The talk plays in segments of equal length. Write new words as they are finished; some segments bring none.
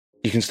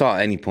You can start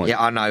at any point. Yeah,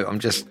 I know. I'm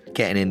just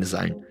getting in the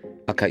zone.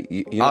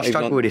 Okay. I'll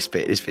struggle with this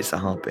bit. This bit's the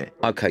hard bit.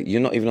 Okay,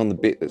 you're not even on the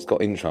bit that's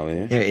got intro, are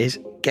you? Here it is.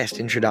 Guest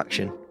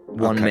introduction.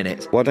 1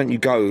 minute. Why don't you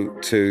go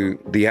to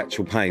the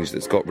actual page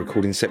that's got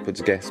recording separate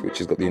to guest, which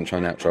has got the intro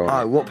and outro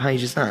on Oh, what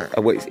page is that?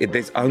 it?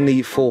 There's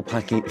only 4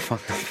 packing.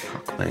 Fuck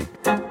me.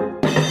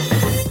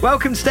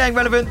 Welcome to Staying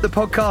Relevant, the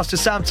podcast of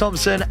Sam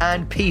Thompson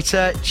and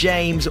Peter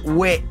James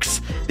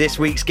Wicks. This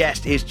week's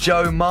guest is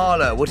Joe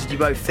Marler. What did you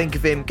both think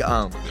of him?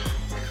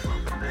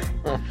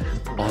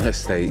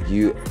 Honestly,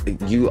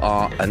 you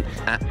are an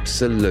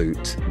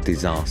absolute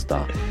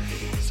disaster.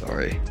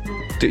 Sorry.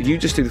 You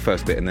just do the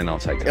first bit and then I'll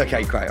take it.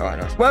 Okay, great. All right,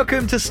 nice.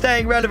 Welcome to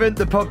Staying Relevant,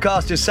 the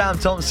podcast of Sam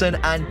Thompson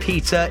and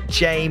Peter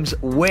James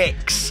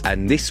Wicks.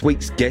 And this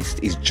week's guest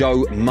is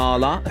Joe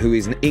Marler, who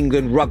is an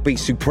England rugby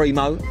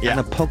supremo and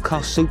a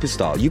podcast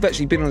superstar. You've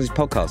actually been on his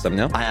podcast, haven't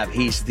you? I have.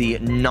 He's the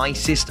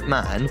nicest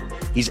man.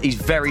 He's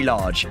very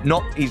large,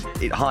 he's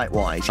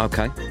height-wise.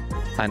 Okay.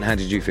 And how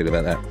did you feel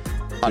about that?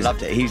 I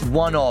loved it. He's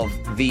one of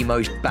the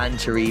most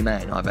bantery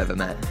men I've ever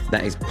met.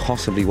 That is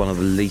possibly one of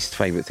the least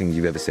favourite things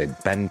you've ever said.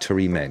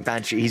 Bantery men.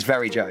 Bantery. He's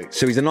very jokes.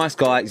 So he's a nice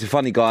guy. He's a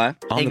funny guy.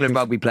 England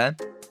rugby player.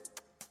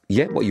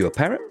 Yeah, what, you a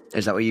parrot?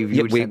 Is that what you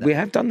we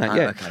have done that,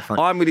 yeah. Okay, fine.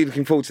 I'm really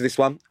looking forward to this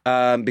one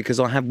because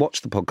I have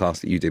watched the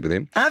podcast that you did with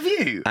him. Have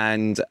you?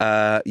 And,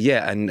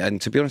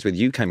 and to be honest with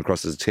you, came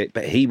across as a tit,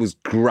 but he was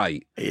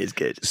great. He is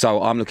good.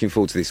 So I'm looking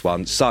forward to this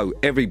one. So,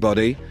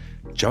 everybody,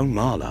 Joe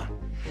Marler.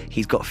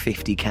 He's got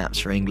 50 caps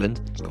for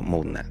England. He's got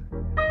more than that.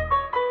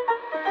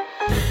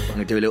 I'm going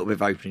to do a little bit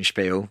of opening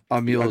spiel.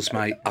 I'm yours,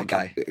 mate.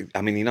 Okay.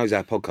 I mean, he knows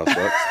how podcast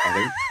works, I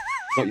think.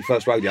 It's not your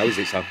first rodeo, is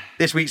it, son?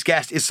 This week's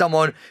guest is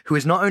someone who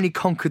has not only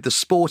conquered the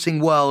sporting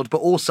world, but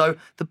also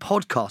the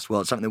podcast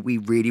world, something that we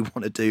really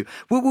want to do.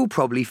 We'll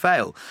probably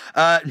fail.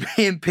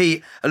 Me and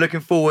Pete are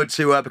looking forward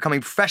to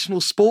becoming professional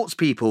sports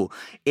people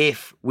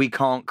if we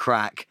can't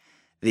crack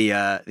the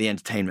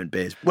entertainment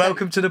biz.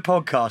 Welcome to the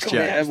podcast, Joe.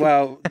 Yeah,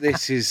 well,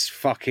 this is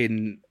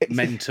fucking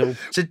mental.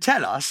 So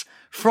tell us,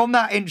 from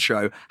that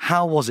intro,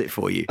 how was it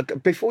for you?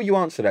 Before you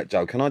answer that,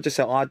 Joe, can I just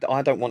say I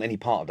don't want any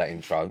part of that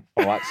intro,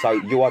 all right? So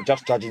you are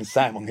just judging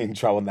Sam on the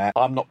intro on that.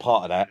 I'm not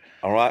part of that,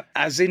 all right?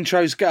 As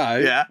intros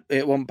go,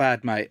 it wasn't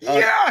bad, mate.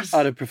 Yes!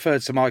 I'd have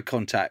preferred some eye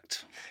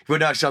contact. Well,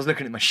 no, actually, I was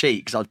looking at my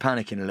sheet because I was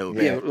panicking a little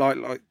bit. Yeah,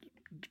 like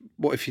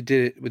what if you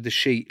did it with the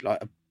sheet,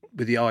 like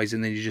with the eyes,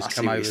 and then you just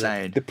come over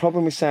there. The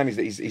problem with Sam is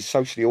that he's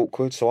socially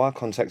awkward, so eye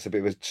contact's a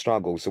bit of a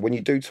struggle. So when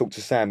you do talk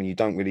to Sam and you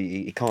don't really,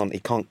 he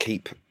can't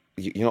keep.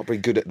 You're not very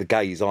good at the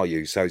gaze, are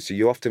you? So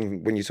you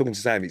often, when you're talking to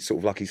Sam, it's sort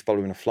of like he's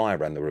following a fly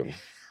around the room.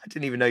 I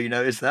didn't even know you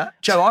noticed that.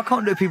 Joe, I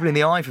can't look people in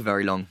the eye for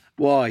very long.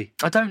 Why?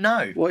 I don't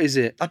know. What is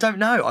it? I don't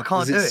know. I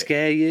can't do it. Does it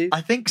scare you?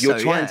 I think so, You're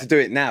trying to do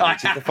it now,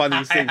 which is the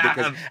funniest thing,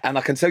 and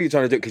I can tell you're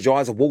trying to do it because your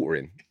eyes are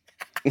watering.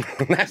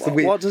 That's the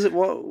weird. What does it?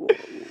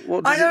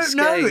 What does I don't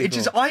know. You It's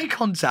just eye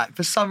contact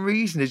for some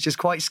reason. It's just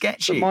quite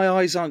sketchy. But my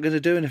eyes aren't going to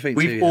do anything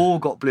to you. We've all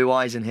got blue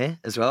eyes in here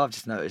as well. I've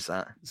just noticed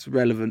that. It's a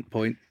relevant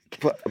point.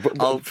 But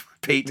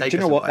Pete, take do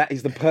you know us what? away. That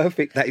is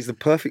the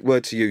perfect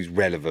word to use.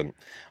 Relevant.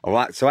 All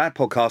right. So our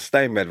podcast,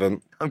 Staying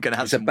Relevant. I'm going to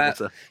have some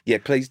water. Yeah,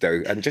 please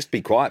do, and just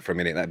be quiet for a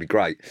minute. That'd be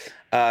great.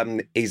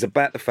 Is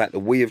about the fact that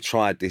we have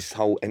tried this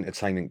whole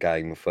entertainment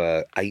game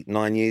for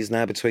 8-9 years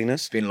now between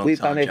us. Been a long We've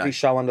time, done every Jay.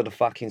 show under the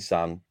fucking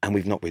sun, and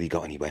we've not really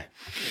got anywhere.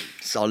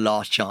 It's our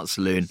last chance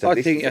saloon. So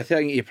I think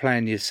you're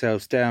playing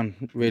yourselves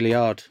down really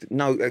hard.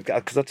 No,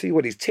 because I'll tell you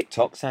what, it's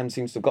TikTok. Sam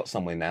seems to have got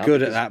somewhere now.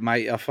 Good at that,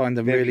 mate. I find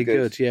them Very really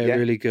good. good. Yeah,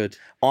 really good.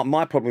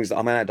 My problem is that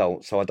I'm an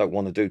adult, so I don't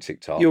want to do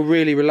TikTok. You're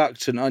really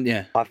reluctant, aren't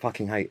you? I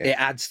fucking hate it. It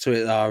adds to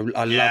it, though.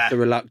 I love the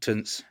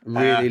reluctance.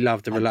 Really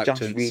love the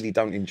reluctance. I just really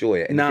don't enjoy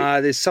it. And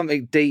There's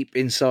something deep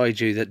inside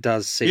you that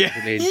does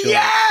secretly enjoy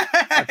Yeah,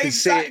 it. I can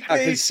see it.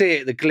 I can see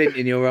it. The glint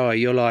in your eye.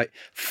 You're like,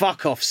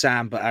 "Fuck off,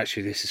 Sam!" But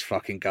actually, this is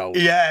fucking gold.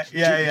 Yeah. Do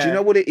you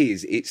know what it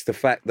is? It's the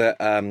fact that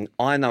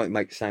I know it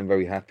makes Sam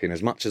very happy, and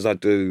as much as I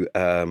do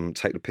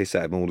take the piss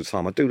out of him all the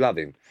time, I do love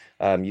him.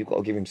 You've got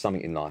to give him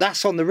something in life.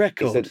 That's on the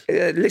record.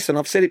 Listen,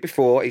 I've said it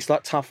before. It's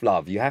like tough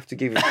love. You have to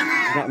give him. You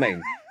know what I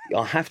mean?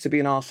 I have to be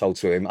an arsehole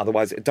to him,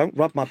 otherwise don't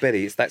rub my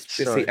belly.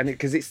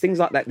 Because it's things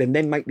like that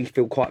then make me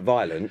feel quite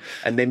violent,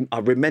 and then I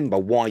remember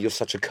why you're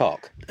such a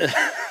cock.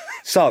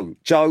 So,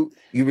 Joe,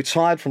 you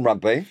retired from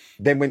rugby,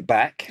 then went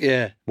back.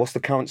 Yeah. What's the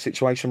current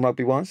situation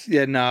rugby-wise?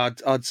 Yeah, no,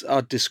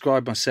 I'd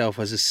describe myself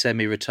as a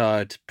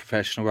semi-retired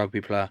professional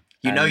rugby player.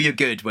 You know you're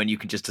good when you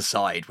can just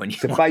decide when you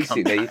So want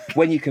basically,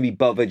 when you can be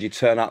bothered, you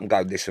turn up and go,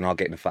 listen, I'll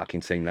get in the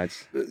fucking team,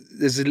 lads.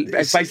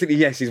 It's basically,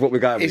 yes, is what we're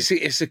going with.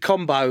 It's a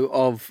combo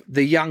of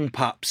the young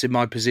pups in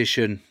my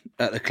position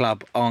at the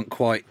club aren't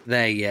quite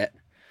there yet.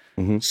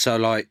 Mm-hmm. So,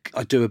 like,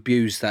 I do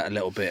abuse that a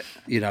little bit,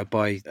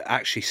 by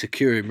actually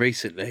securing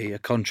recently a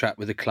contract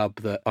with a club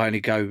that I only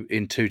go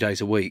in 2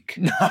 days a week,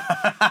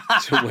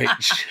 to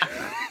which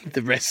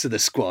the rest of the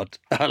squad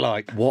are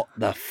like, what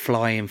the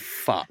flying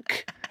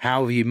fuck?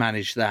 How have you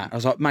managed that? I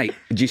was like, mate.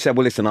 You said,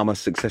 well, listen, I'm a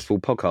successful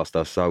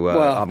podcaster, so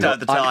at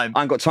the time.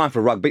 I ain't got time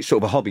for rugby. It's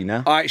sort of a hobby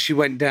now. I actually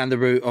went down the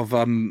route of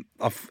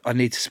I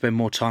need to spend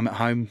more time at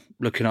home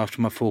looking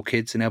after my 4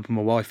 kids and helping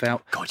my wife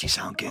out. God, you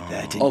sound good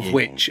there, didn't Of you?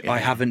 which I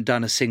haven't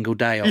done a single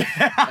day of.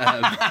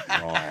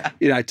 Right.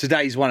 You know,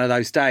 today's one of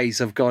those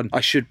days I've gone,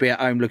 I should be at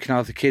home looking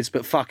after the kids,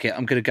 but fuck it,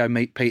 I'm going to go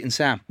meet Pete and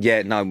Sam.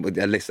 Yeah, no,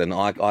 listen,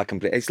 I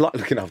completely... It's like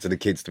looking after the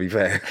kids, to be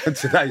fair.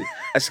 Today,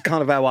 that's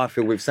kind of how I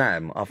feel with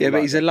Sam. I feel Yeah, but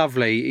like he's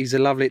a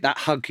lovely, that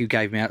hug you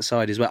gave me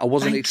outside as well. I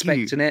wasn't Thank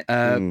expecting you.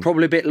 it.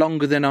 Probably a bit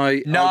longer than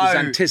I was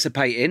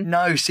anticipating.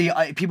 No, see,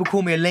 people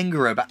call me a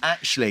lingerer, but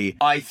actually,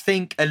 I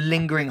think a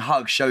lingering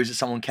hug shows that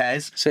someone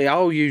cares. See,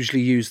 I'll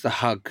usually use the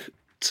hug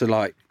to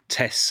like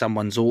test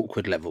someone's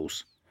awkward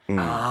levels.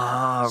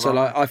 Ah, So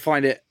like, I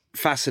find it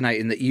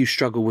fascinating that you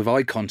struggle with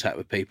eye contact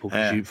with people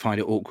because Yeah. you find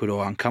it awkward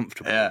or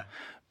uncomfortable. Yeah.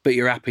 But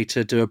you're happy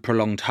to do a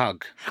prolonged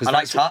hug. I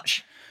like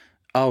touch.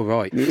 Oh,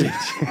 right. You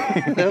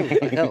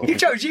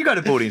go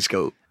to boarding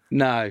school?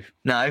 No,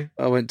 No.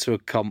 I went to a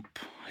comp,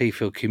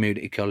 Heathfield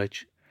Community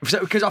College. So,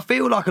 because I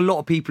feel like a lot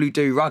of people who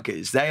do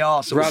ruggers, they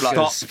are sort of like...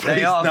 Ruggers.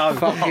 They are... No.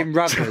 Fucking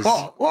ruggers.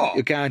 What?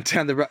 You're going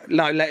down the...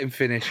 No, let him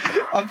finish.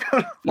 I feel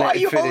like, why Let are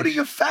you him finish. holding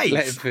your face?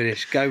 Let him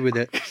finish. Go with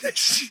it. I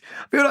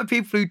feel like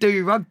people who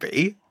do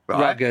rugby,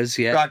 right? Ruggers,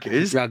 yeah.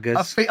 Ruggers.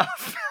 Ruggers. I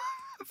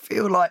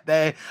feel like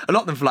they're... A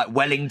lot of them from like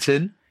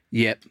Wellington.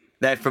 Yep.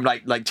 They're from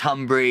like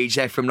Tunbridge.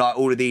 They're from like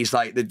all of these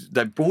like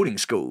the boarding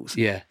schools.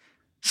 Yeah.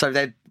 So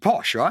they're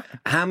posh, right?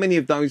 How many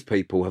of those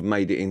people have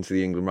made it into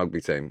the England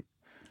rugby team,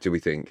 do we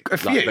think? A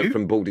few. Like,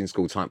 from boarding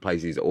school type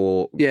places,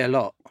 or Yeah, a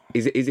lot.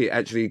 is it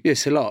actually...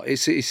 Yes, a lot.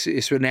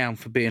 It's renowned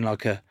for being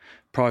like a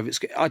private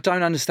school. I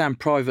don't understand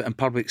private and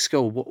public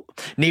school. What?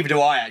 Neither do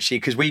I actually,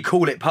 because we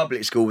call it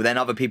public school, then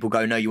other people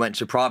go, no, you went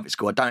to private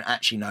school. I don't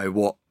actually know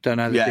what. Don't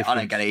know the Yeah, difference.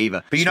 I don't get it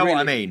either. But you It's know what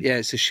I really- mean? Yeah,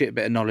 it's a shit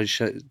bit of knowledge,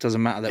 so it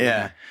doesn't matter that.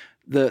 Yeah.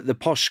 The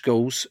posh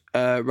schools,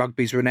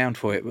 rugby's renowned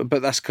for it,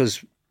 but that's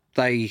because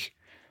they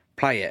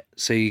play it.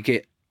 So you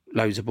get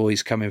loads of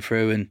boys coming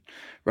through, and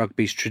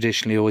rugby's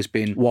traditionally always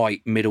been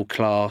white, middle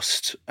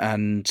class,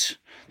 and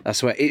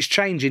that's where it's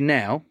changing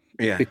now.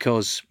 Yeah.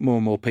 Because more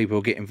and more people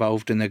get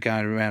involved and they're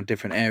going around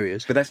different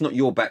areas. But that's not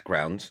your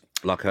background,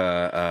 like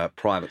a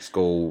private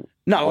school...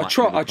 No, I white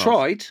tried. middle I class.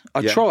 tried. I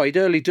Yeah. tried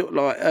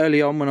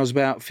early on when I was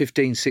about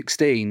 15,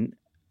 16,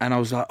 and I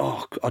was like,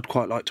 oh, I'd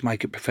quite like to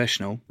make it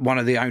professional. One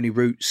of the only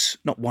routes,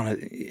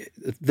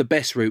 the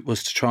best route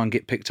was to try and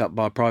get picked up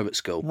by a private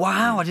school.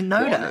 Wow, I didn't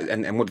know that.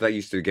 And what do they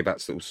used to do? Give out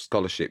sort of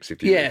scholarships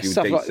if you, Yeah, if you were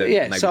stuff like decent?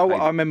 yeah. and they So would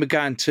pay I remember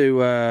going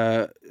to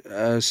a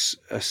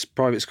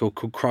private school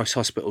called Christ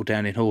Hospital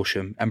down in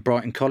Horsham and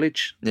Brighton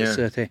College.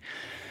 Yeah.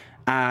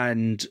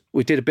 And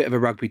we did a bit of a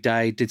rugby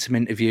day, did some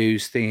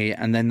interviews, thingy,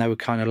 and then they were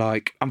kind of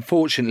like,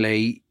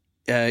 unfortunately,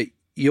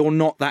 you're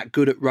not that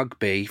good at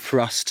rugby for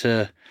us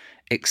to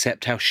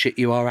accept how shit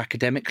you are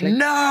academically.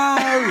 No!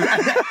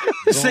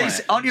 So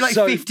aren't you like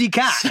So- 50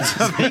 cats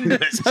of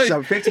England?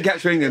 So 50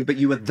 caps for England, but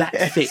you were that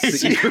thick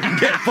that you couldn't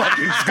get a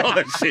fucking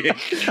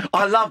scholarship.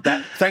 I love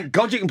that. Thank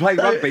God you can play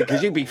rugby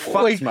because you'd be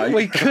fucked, mate.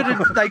 We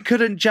couldn't. They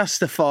couldn't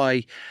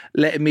justify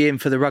letting me in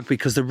for the rugby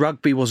because the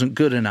rugby wasn't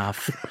good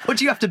enough. What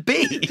do you have to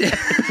be?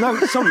 No,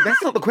 sorry,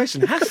 that's not the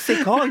question. How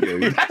sick are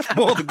you? That's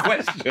more the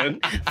question.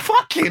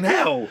 Fucking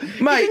hell,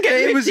 Mate, You can get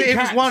it was 50 a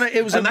cats,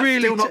 really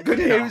still not good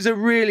it enough. was a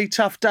really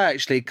tough day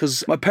actually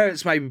because my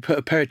parents made me put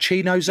a pair of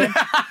chinos on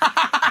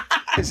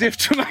as if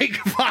to make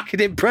a fucking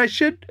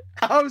impression.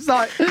 I was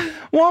like,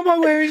 "What am I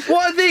wearing?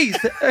 What are these?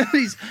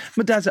 These?"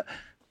 My dad's like,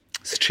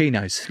 "It's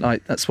chinos.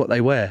 Like that's what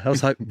they wear." I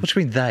was like, "What do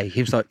you mean they?"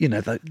 He was like, "You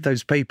know,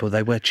 those people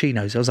they wear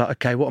chinos." I was like,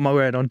 "Okay, what am I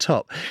wearing on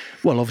top?"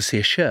 Well, obviously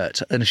a shirt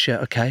and a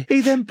shirt. Okay.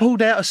 He then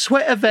pulled out a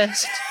sweater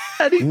vest.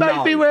 And he made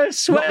No, me wear a not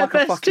sweater like a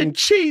vest fucking- and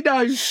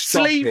chinos,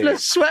 Stop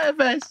sleeveless it. sweater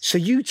vest. So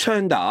you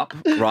turned up,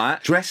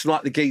 right, dressed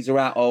like the geezer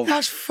out of...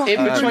 That's fucking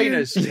In between brilliant.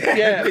 us.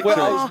 Yeah,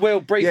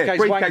 Will, briefcase, Yeah,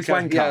 briefcase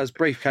wanker. wanker. Yeah, I was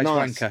briefcase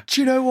Nice. wanker. Do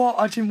you know what?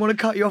 I didn't want to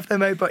cut you off there,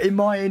 mate, but in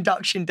my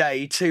induction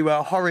day to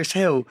Horace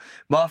Hill,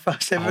 my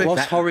first ever...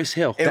 What's Horace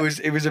Hill? It was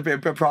a bit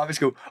of a private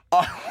school.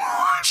 I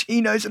wore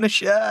chinos and a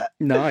shirt.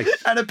 Nice.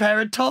 And a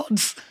pair of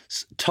Tods.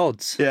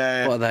 Tods.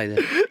 Yeah. What are they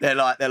then?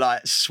 They're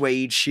like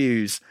suede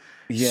shoes.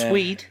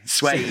 Swede.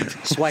 Suede.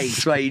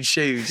 Suede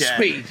shoes. Yeah.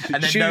 Swede.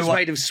 Shoes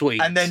made of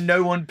suede. And then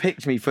no one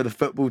picked me for the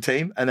football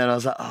team. And then I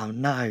was like, oh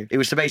no. It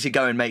was to basically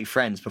go and make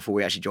friends before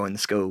we actually joined the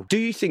school. Do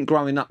you think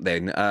growing up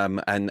then,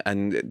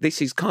 and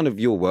this is kind of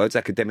your words,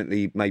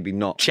 academically maybe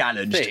not...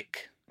 Challenged.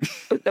 Thick.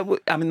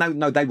 I mean,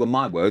 no, they were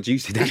my words. You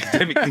said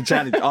academically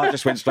challenged. I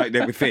just went straight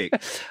there with thick.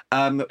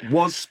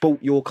 Was sport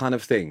your kind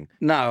of thing?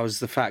 No, I was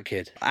the fat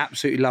kid. I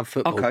absolutely loved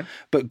football. Okay.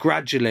 But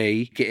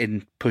gradually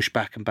getting pushed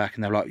back and back,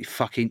 and they're like,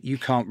 you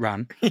can't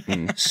run.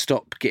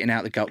 Stop getting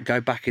out the goal. Go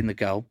back in the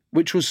goal,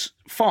 which was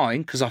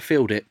fine because I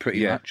filled it pretty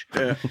Yeah. much.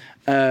 Yeah.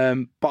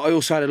 But I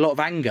also had a lot of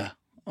anger.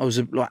 I was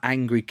a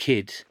angry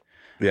kid.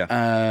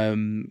 Yeah.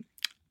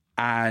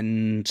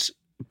 And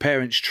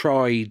parents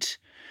tried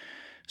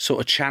sort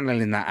of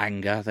channeling that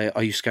anger.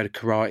 I used to go to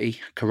karate.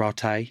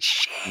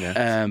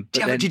 Yeah.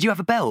 But then, Did you have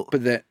a belt?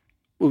 but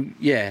Well,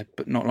 yeah,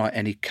 but not like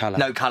any colour.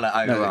 No colour.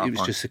 Oh, No, right, it was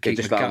fine. just to Yeah, keep,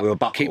 just my like gut, with a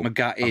buckle. keep my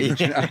gut in.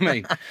 Do you know what I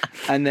mean?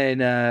 And then,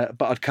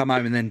 but I'd come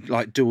home and then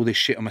like do all this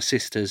shit on my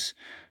sisters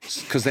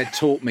because they'd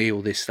taught me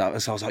all this stuff.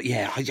 So I was like,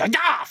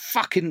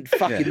 fucking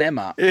them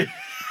up.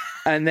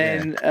 And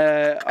then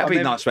That'd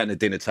be nice around the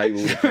dinner table.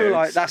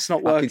 like, that's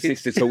not working. Fucking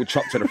sisters all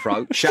chopped to the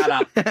throat. Shut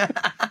up.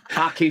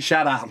 Hucky,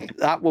 shut up.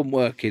 That wasn't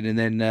working. And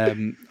then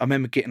I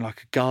remember getting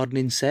like a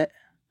gardening set.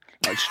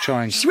 Like to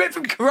try and... She went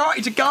from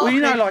karate to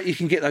gardening. Well, you know, like you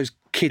can get those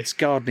kids'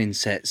 gardening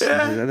sets.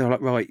 Yeah. They were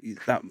like, right,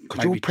 that Your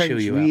maybe chill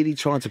parents you really out.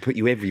 trying to put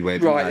you everywhere,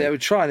 didn't Right, they were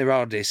trying their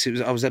hardest.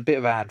 I was a bit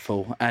of a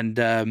handful. And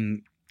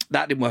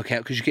that didn't work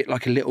out because you get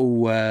like a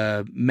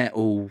little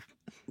metal...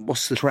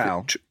 What's the...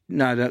 Trowel?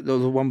 No, the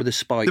one with the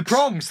spikes. The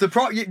prongs, the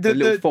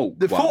little fork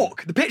the one.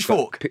 fork, the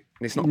pitchfork.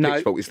 It's not a No.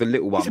 pitchfork, it's the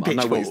little one. It's a I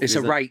know what pitchfork. It's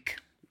a rake.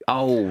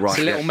 Oh, right. It's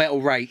a little metal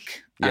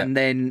rake. Yeah. And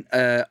then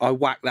I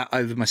whacked that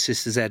over my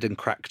sister's head and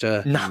cracked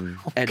her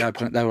head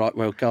open. They were like,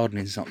 well,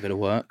 gardening's not going to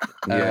work.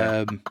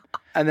 Yeah.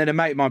 And then a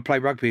mate of mine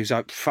played rugby. He was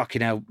like,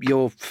 fucking hell,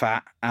 you're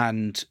fat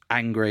and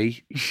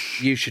angry.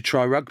 You should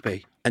try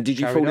rugby. And did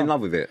you Carried fall in on.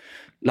 love with it?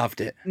 Loved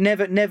it.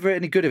 Never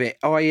any good of it.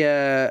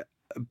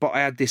 But I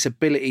had this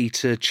ability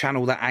to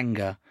channel that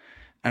anger.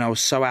 And I was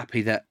so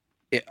happy that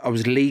I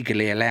was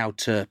legally allowed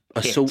to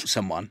assault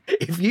someone.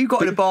 If you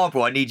got in a bar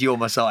brawl, I need you on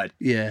my side.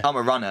 Yeah. I'm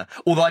a runner.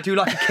 Although I do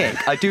like a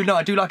kick. I do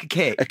like a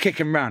kick. A kick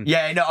and run.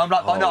 Yeah, no, I'm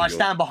like, no, I you're-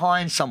 stand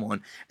behind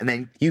someone and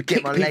then You get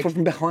kick my people leg.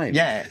 from behind?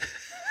 Yeah.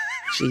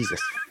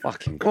 Jesus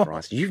fucking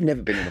Christ. You've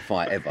never been in a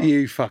fight ever.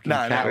 You fucking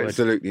No, coward.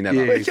 Absolutely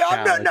never. You No,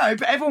 coward. no,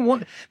 but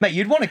everyone mate,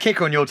 you'd want a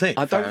kicker on your team.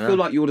 I don't Fair feel enough.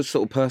 like you're the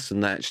sort of person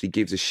that actually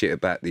gives a shit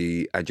about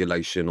the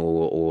adulation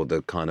or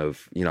the kind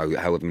of, you know,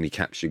 however many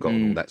caps you got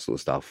and all that sort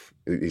of stuff.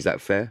 Is that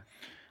fair?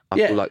 I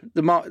Yeah, feel like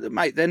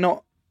mate, they're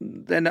not.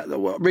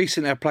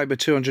 Recently, I played my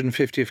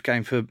 250th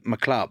game for my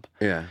club,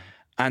 yeah.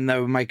 and they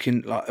were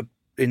making like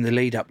in the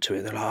lead up to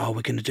it. They're like, "Oh,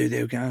 we're going to do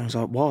this again." I was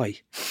like, "Why?"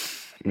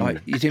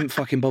 Like you didn't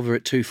fucking bother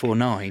at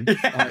 249.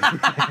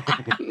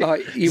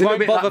 Like you It's a little won't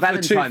bit bother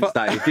like for Valentine's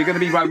Day. If you're going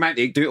to be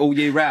romantic, do it all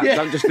year round. Yeah.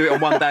 Don't just do it on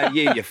one day a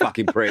year, you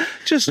fucking prick.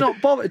 Just not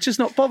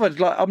bothered.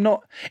 Like I'm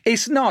not.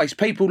 It's nice.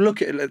 People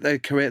look at their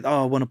career.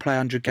 Oh, I want to play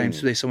 100 games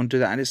for this. I want to do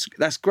that, and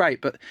that's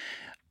great. But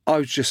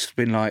I've just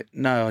been like,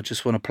 no, I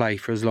just want to play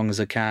for as long as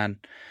I can.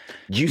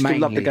 Do you still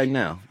love the Mainly. game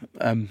now?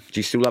 Do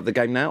you still love the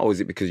game now, or is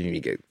it because you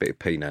get a bit of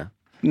pee now?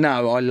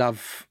 No,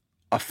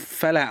 I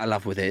fell out of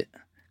love with it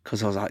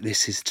because I was like,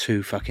 this is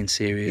too fucking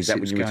serious. Is that It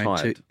when was you going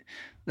retired?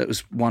 That was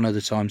one of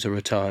the times I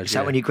retired. Is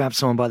that when you grab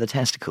someone by the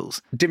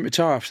testicles? Didn't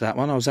retire after that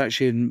one. I was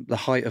actually in the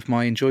height of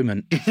my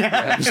enjoyment.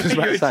 I was just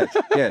about to say,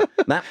 yeah,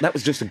 that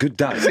was just a good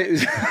day.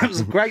 It was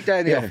a great day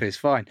in the office,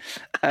 fine.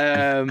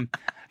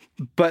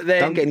 But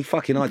then... Don't get any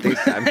fucking ideas,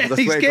 Sam. 'cause I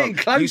He's swear to getting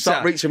God, closer. You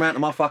start reaching out to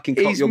my fucking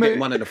cock, you're getting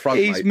one in the front,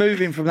 He's mate.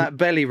 moving from that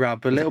belly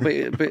rub a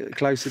bit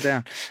closer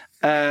down.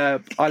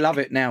 I love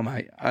it now,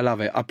 mate. I love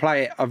it. I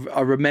play it.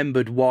 I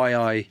remembered why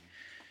I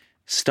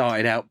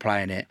started out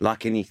playing it.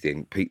 Like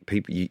anything,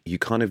 people, you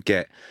kind of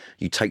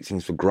you take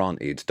things for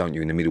granted, don't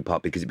you, in the middle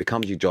part, because it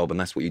becomes your job and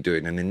that's what you're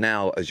doing. And then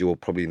now, as you're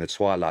probably in the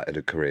twilight of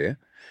the career,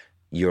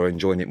 you're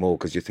enjoying it more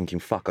because you're thinking,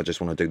 fuck, I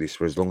just want to do this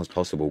for as long as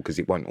possible because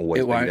it won't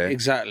always It be won't, there.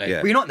 exactly. Yeah.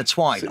 Well, you're not in the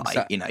twilight,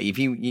 Exactly. you know. If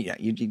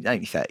you're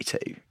only 32,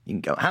 you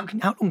can go. How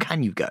long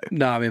can you go?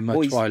 No, I'm in my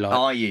Well, he's- twilight.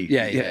 Are you?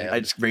 Yeah.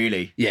 It's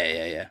really.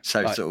 Yeah.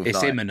 So Like, sort of it's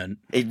like- imminent.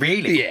 It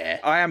really. Yeah,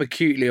 I am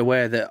acutely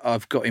aware that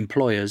I've got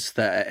employers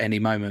that at any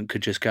moment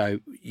could just go,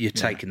 "You're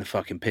taking the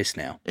fucking piss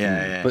now."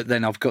 Yeah. But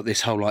then I've got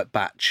this whole like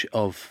batch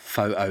of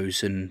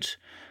photos and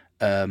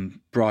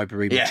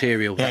bribery Yeah.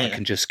 material that Yeah, I yeah.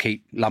 can just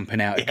keep lumping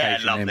out Yeah,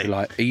 occasionally and be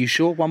lovely. like, "Are you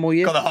sure? One more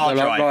year?" Got the hard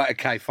They're like, drive. right,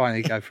 okay,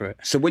 finally go for it.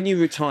 So when you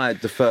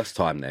retired the first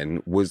time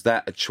then, was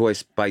that a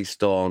choice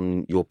based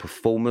on your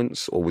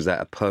performance or was that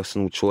a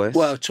personal choice?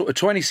 Well,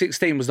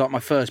 2016 was like my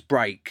first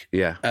break.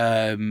 yeah.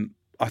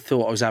 I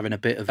thought I was having a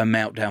bit of a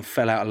meltdown,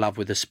 fell out of love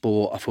with the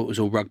sport. I thought it was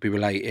all rugby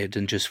related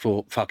and just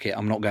thought, fuck it,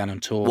 I'm not going on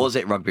tour. Was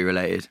it rugby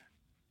related?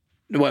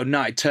 Well,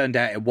 no, it turned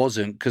out it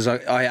wasn't because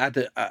I had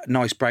a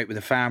nice break with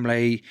the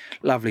family,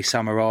 lovely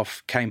summer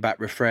off, came back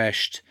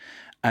refreshed,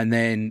 and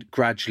then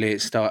gradually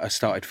I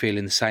started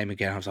feeling the same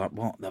again. I was like,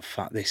 what the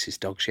fuck, this is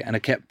dog shit. And I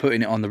kept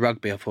putting it on the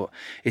rugby. I thought,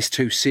 it's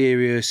too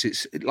serious.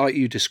 It's like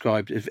you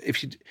described,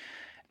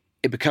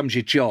 it becomes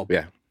your job.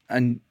 Yeah.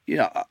 And, you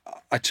know,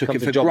 I took it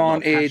Becomes a for job, not a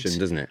granted. passion,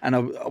 doesn't it? And I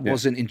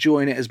wasn't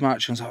enjoying it as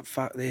much. I was like,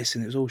 fuck this.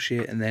 And it was all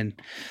shit. And then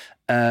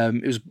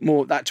it was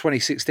more, that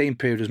 2016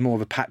 period was more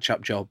of a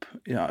patch-up job.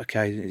 You know,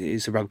 okay,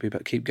 it's a rugby,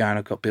 but keep going.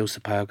 I've got bills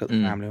to pay. I've got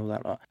the family, all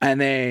that lot. And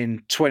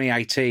then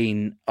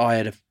 2018, I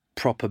had a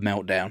proper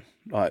meltdown.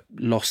 Like,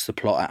 lost the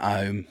plot at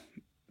home.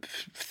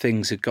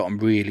 Things had gotten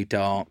really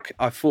dark.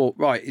 I thought,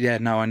 right, yeah,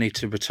 no, I need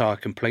to retire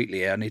completely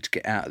here. I need to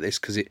get out of this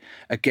because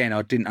I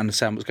didn't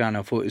understand what was going on.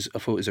 I thought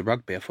it was a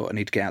rugby. I thought I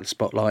need to get out of the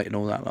spotlight and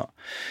all that lot.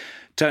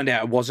 Turned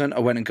out it wasn't. I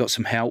went and got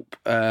some help.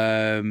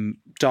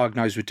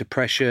 Diagnosed with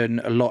depression.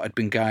 A lot had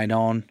been going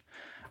on,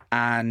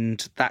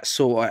 and that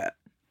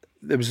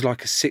there was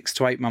like a 6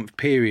 to 8 month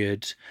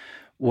period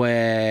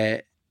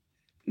where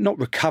not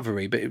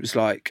recovery, but it was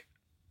like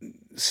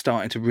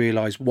starting to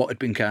realise what had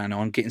been going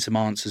on, getting some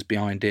answers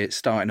behind it,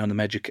 starting on the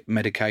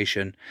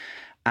medication.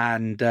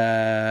 And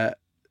then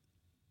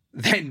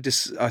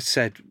I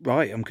said,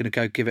 right, I'm going to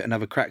go give it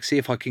another crack, see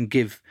if I can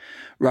give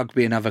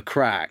rugby another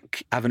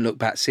crack. I haven't looked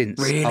back since.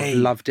 Really? I've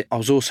loved it. I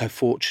was also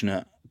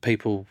fortunate.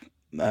 People...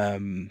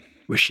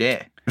 We're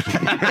shit.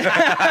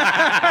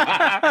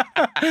 I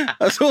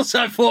was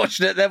also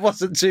fortunate there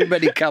wasn't too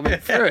many coming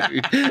through.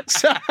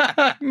 So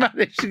I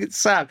managed to get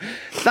Sam.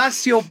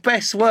 That's your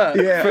best work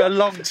for a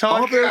long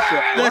time.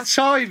 The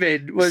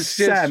timing was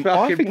just Sam,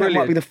 fucking I think brilliant. that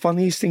might be the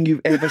funniest thing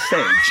you've ever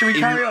said. Should we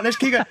carry on? Let's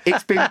keep going.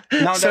 It's been no.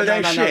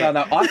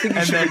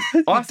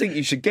 I think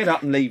you should get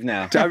up and leave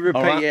now. Don't repeat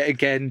All right? it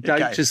again.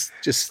 Don't Okay. just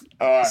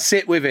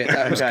sit with it.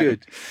 That was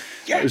good.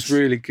 It was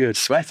really good.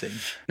 Sweating.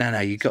 No,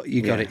 you got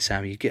it,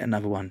 Sam. You get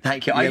another one.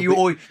 Thank you. Yeah,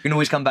 You can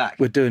always come back.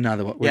 We'll do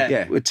another one.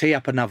 We'll tee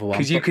up another one.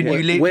 'Cause you But can-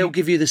 you we'll live-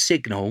 give you the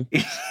signal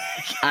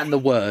and the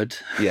word,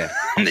 Yeah.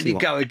 and then you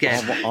go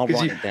again. I'll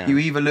Because write it down. you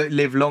either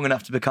live long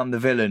enough to become the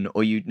villain,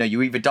 or you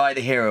either die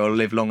the hero or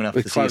live long enough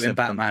We're to see quoting yourself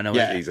become- Batman, are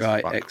Yeah. we? Jesus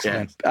Right, fuck.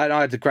 excellent. And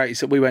I had the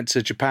greatest. We went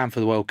to Japan for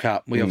the World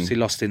Cup. We obviously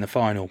lost in the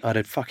final. I had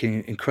a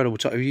fucking incredible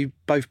time. Have you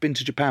both been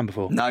to Japan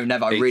before? No,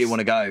 never. I really want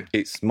to go.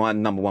 It's my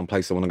number one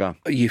place I want to go.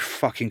 You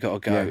fucking got to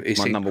go. Yeah, It's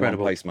my number one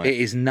incredible. place, mate. It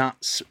is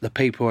nuts. The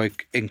people are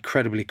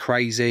incredibly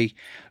crazy.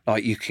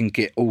 Like, you can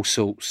get all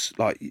sorts,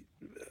 like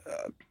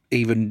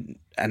even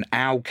an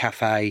owl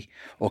cafe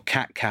or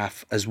cat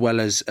caf, as well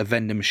as a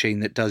vending machine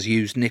that does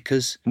used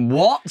knickers.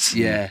 What?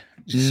 Yeah.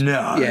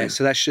 No. Yeah,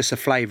 so that's just a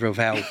flavour of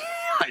hell.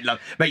 I love,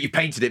 mate, you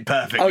painted it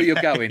perfect. Oh, you're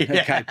going.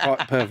 Okay,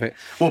 perfect.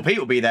 Well, Pete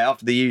will be there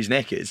after the used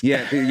knickers.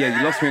 Yeah,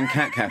 you lost me in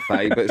Cat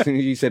Cafe, but as soon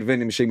as you said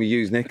vending machine with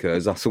used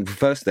knickers, I thought,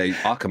 firstly,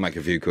 I can make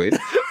a few quid.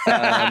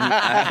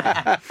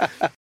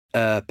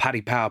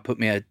 Paddy Power put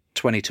me a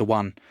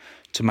 20-1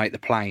 to make the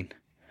plane.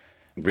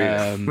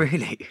 Really?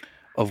 Really?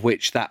 Of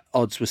which that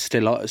odds was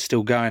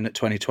still going at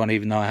 20-1,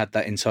 even though I had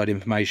that inside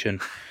information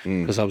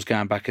because I was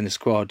going back in the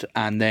squad.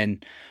 And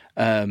then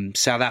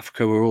South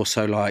Africa were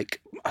also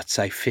like, I'd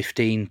say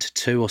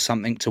 15-2 or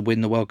something to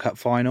win the World Cup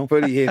final.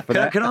 Fully here for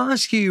that. Can I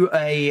ask you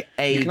a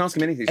You can ask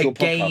him anything. It's a your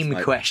podcast, game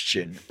mate.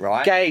 question,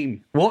 right?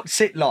 Game.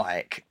 What's it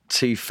like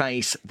to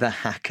face the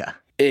hacker?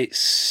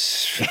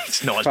 It's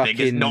Not as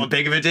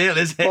big of a deal,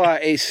 is it? Well,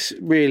 it's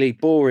really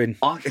boring.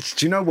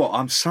 Do you know what?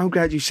 I'm so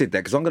glad you said that,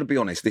 because I'm going to be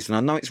honest. Listen,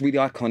 I know it's really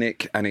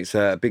iconic and it's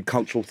a big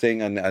cultural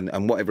thing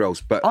and whatever else,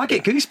 but I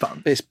get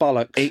goosebumps. It's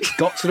bollocks. it's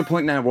got to the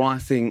point now where I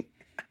think,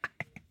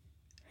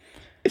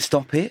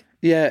 stop it.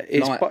 Yeah,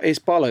 Like- it's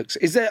bollocks.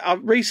 Is there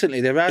recently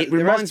there has It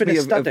reminds been me a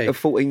of study?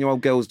 14-year-old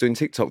girls doing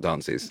TikTok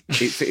dances. I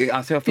feel Yeah,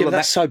 like that's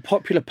that's so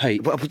popular,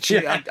 Pete. Well,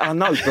 I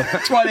know, but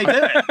That's why they do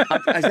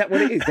it. is that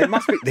what it is?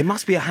 There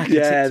must be a hacker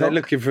Yeah, TikTok. they're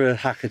looking for a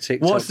hacker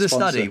TikTok. What's the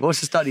sponsor. study?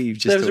 What's the study you've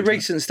just There was a talked about?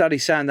 recent study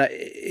saying that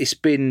it's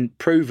been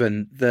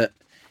proven that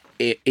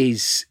it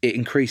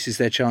increases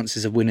their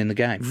chances of winning the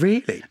game.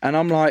 Really? And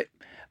I'm like,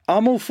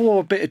 I'm all for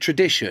a bit of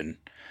tradition,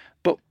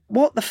 but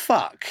what the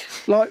fuck?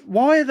 Like,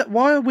 why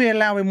are we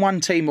allowing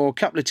one team or a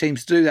couple of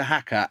teams to do the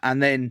hacker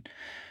and then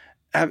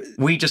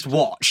We just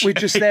watch. we're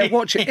just there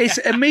watching? It's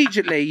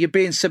immediately you're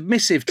being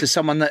submissive to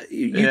someone that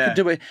you could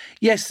do it.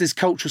 Yes, there's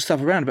cultural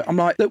stuff around it, but I'm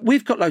like, look,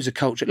 we've got loads of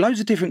culture. Loads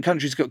of different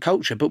countries got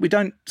culture, but we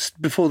don't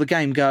before the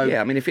game go.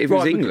 Yeah, I mean, if it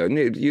was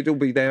England, you'd all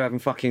be there having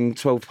fucking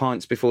 12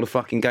 pints before the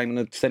fucking game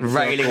and the centre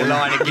Railing circle. a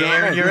line of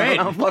gear and you're in.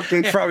 I'm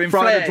fucking throwing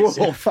Friday flares,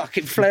 dwarf.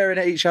 fucking flaring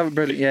at each other.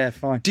 Brilliant. Yeah,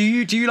 fine. Do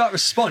you like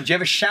respond? Do you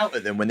ever shout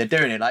at them when they're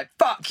doing it? Like,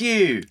 fuck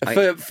you!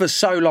 For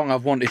so long,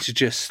 I've wanted to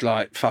just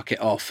like fuck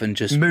it off and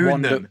just Moon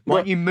wander. them. Why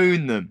don't you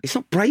moon them? It's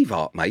not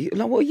Braveheart, mate.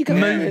 Like, what are you going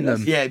Moon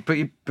them. Yeah, but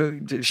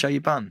show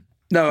your bum.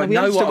 No, I we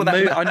know understood what what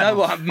I'm that I know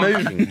what I'm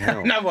Fucking moving. hell.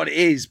 I know what it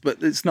is,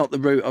 but it's not the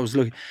route I was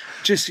looking.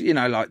 Just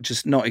like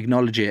just not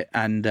acknowledge it.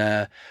 And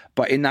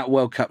but in that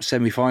World Cup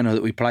semi-final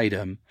that we played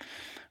them,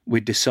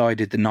 we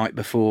decided the night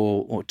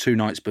before or 2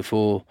 nights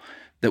before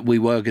that we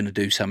were going to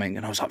do something,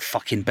 and I was like,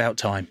 "Fucking about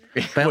time,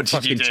 about What did you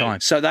fucking do? time."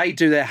 So they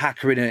do their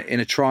hacker in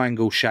a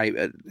triangle shape,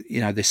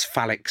 this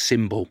phallic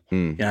symbol.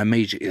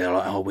 Immediately they're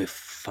like, "Oh, we're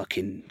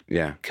fucking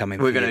coming.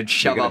 We're for going you." to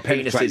shove gonna our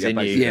penises penetrate you, in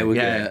you. basically. Yeah, we're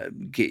gonna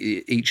get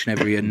each and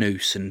every a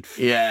noose and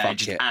fuck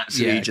just it.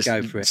 absolutely just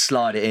go for it.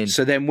 slide it in.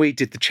 So then we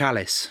did the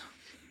chalice.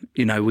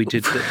 We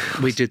did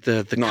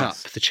the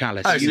Nice. cup, the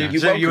chalice. Oh,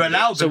 so you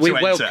allowed So them we to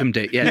enter. welcomed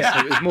it. Yeah, so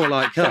it was more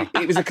like,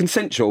 It was a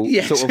consensual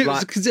yes, sort of it was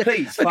like, a consent-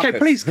 please, okay, fuck us.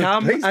 please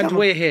come, Please and come.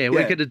 we're here.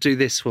 We're Yeah. going to do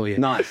this for you.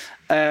 Nice.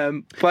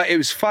 But it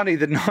was funny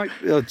the night,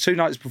 or 2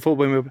 nights before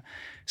when we were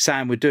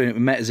saying we're doing it,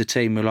 we met as a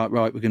team. We're like,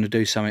 right, we're going to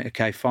do something.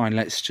 Okay, fine,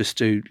 let's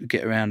just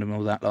get around and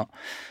all that lot.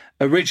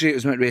 Originally, it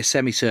was meant to be a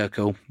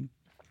semicircle,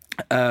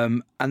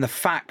 and the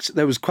fact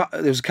there was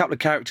a couple of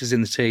characters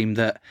in the team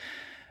that,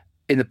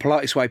 in the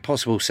politest way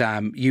possible,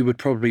 Sam, you would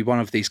probably be one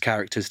of these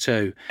characters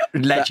too.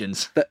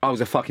 Legends. I was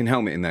a fucking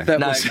helmet in there.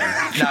 That No, was,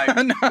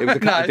 no. no, It was a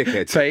couple of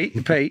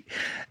dickheads. Pete.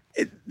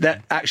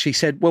 that actually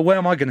said, well, where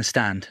am I going to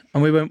stand?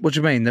 And we went, what do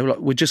you mean? They were like,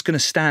 we're just going to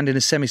stand in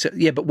a semicircle.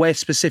 Yeah, but where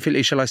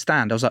specifically shall I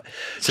stand? I was like,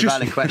 it's a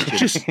valid question.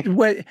 Just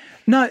where?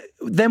 No,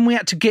 then we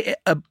had to get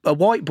a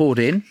whiteboard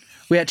in.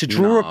 We had to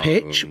draw a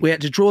pitch, we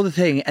had to draw the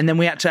thing, and then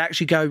we had to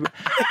actually go,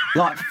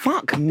 like,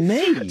 fuck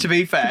me. To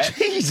be fair,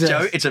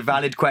 Joe, it's a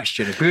valid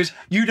question because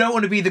you don't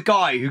want to be the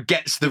guy who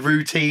gets the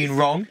routine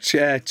wrong.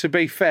 Yeah, to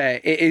be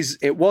fair,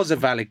 it was a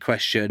valid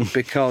question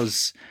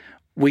because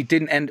we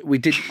didn't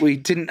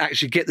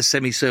actually get the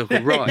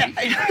semicircle right.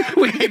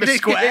 We did a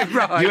square.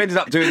 Right. You ended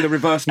up doing the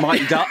reverse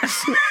Mighty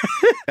Ducks.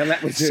 And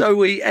that was so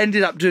we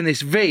ended up doing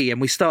this V,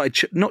 and we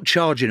started not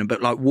charging them,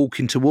 but like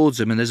walking towards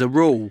them. And there's a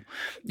rule: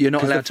 you're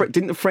not allowed to.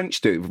 Didn't the French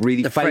do it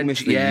really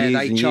famously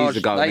years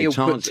ago? They all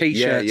put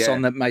T-shirts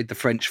on that made the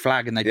French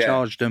flag, and they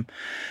charged them.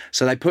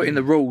 So they put in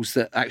the rules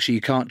that actually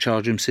you can't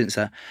charge them since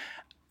that.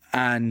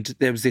 And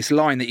there was this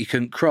line that you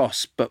couldn't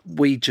cross, but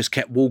we just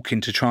kept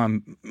walking to try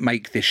and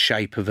make this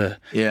shape of a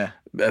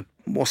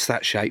what's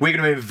that shape? We're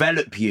going to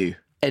envelop you.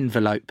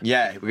 Envelope.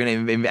 Yeah, we're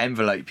going to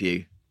envelope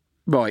you.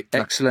 Right,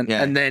 excellent.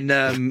 Yeah. And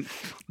then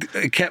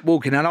kept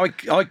walking, and I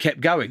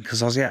kept going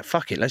because I was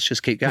fuck it, let's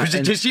just keep going. Was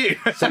it just you?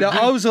 So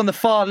I was on the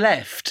far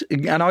left,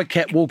 and I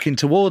kept walking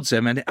towards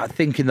them, and I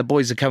thinking the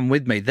boys are coming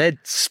with me. They'd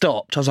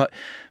stopped. I was like,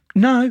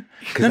 no,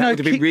 because that would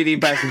have been really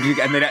embarrassing for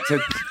you, and then had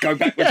to go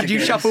back. Did you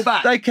shuffle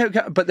back? They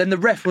kept, but then the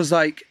ref was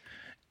like,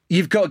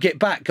 you've got to get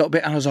back, got a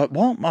bit. And I was like,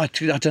 what? I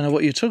don't know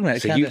what you're talking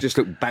about. So you just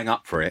looked bang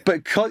up for it.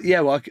 But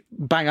I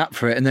bang up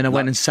for it, and then I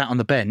went and sat on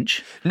the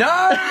bench.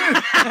 No!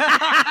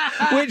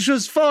 Which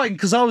was fine,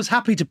 because I was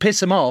happy to piss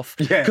them off.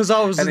 Because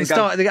I was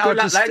starting to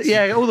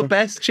go, all the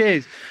best,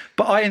 cheers.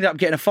 But I ended up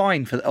getting a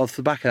fine off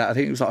the back of that. I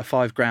think it was like a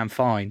 $5,000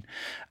 fine,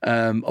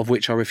 of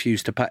which I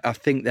refused to pay. I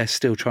think they're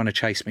still trying to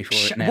chase me for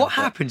it now. What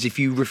happens if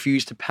you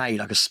refuse to pay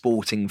like a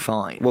sporting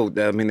fine? Well,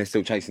 I mean, they're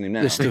still chasing him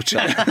now. They're still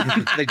chasing.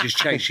 They just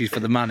chase you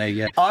for the money.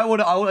 Yeah. I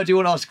do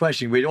want to ask a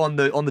question. We're on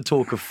the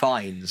talk of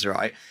fines,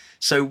 right?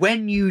 So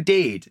when you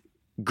did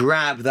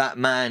grab that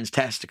man's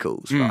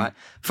testicles, right?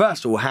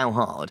 First of all, how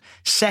hard?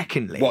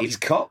 Secondly, what, his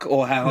cock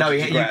or how hard? No,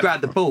 you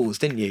grabbed the balls,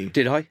 didn't you?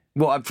 Did I?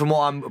 From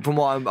what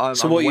I'm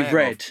So what you've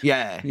read?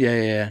 Yeah.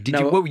 Did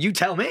you? Well, you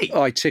tell me.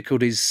 I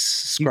tickled his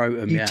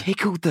scrotum. You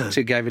tickled them.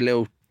 So gave a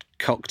little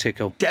cock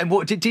tickle. And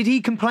what did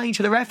he complain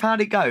to the ref?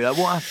 How'd it go? Like,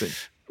 what happened?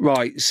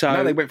 Right, so...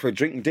 No, they went for a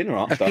drink and dinner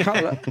after.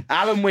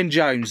 Alan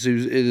Wynne-Jones,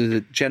 who's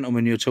the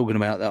gentleman you're talking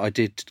about that I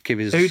did give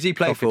his... Who did he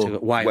play for?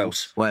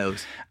 Wales.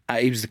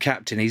 He was the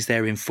captain. He's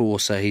their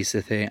enforcer. He's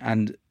the thing.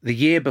 And the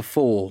year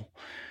before,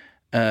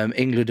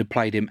 England had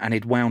played him, and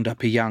he'd wound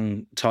up a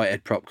young tight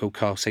head prop called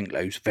Carl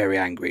Sinclair, who's very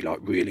angry, like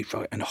really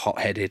and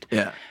hot-headed.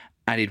 Yeah.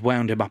 And he'd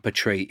wound him up a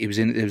treat. There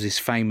was this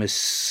famous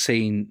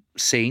scene,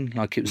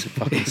 like it was a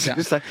fucking...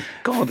 It's like,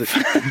 God, it's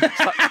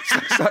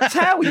like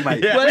Towie,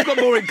 mate. Yeah. Well, they've got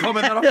more in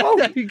common than I thought.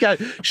 There you go.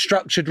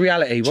 Structured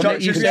reality.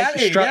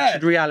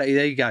 Structured reality,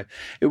 there you go.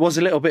 It was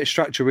a little bit of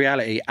structured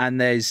reality,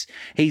 and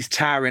he's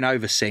towering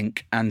over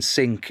Sink, and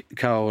Sink,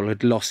 Carl,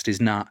 had lost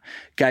his nut,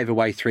 gave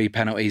away 3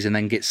 penalties, and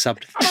then gets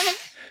subbed.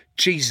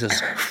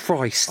 Jesus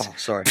Christ. Oh,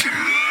 sorry.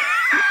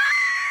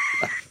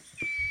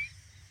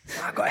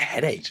 I've got a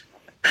headache.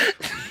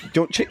 Do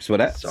you want chips with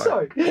that?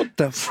 Sorry. What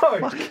the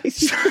fuck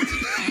is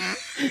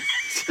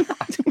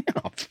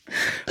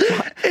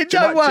In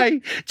no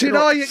way did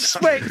I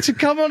expect to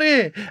come on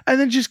here and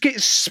then just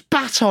get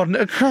spat on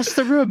across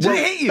the room. Did it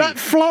hit you? That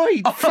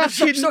flight. Oh, I'm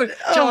so sorry.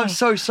 Joe, I'm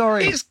so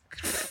sorry. It's...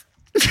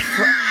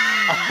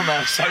 Oh,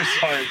 man, I'm so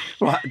sorry.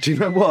 Right, do you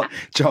know what,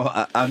 Joe?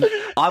 I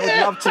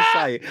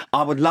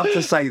would love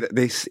to say that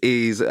this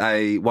is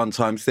a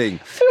one-time thing,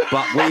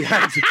 but we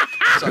had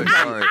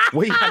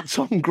we had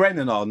Tom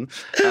Grennan on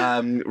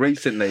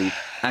recently,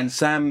 and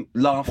Sam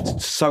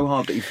laughed so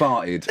hard that he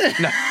farted.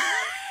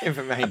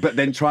 No. But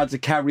then tried to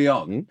carry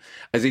on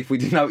as if we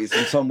didn't notice,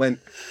 and Tom went,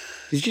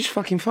 "Did you just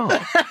fucking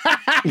fart?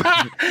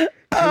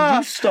 Can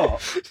you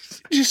stop?"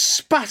 Just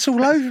spat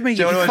all over me,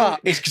 you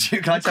fuck.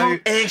 Can I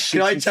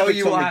tell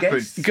you what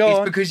happened? Go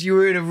on. It's because you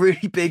were in a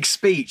really big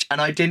speech, and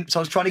I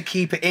was trying to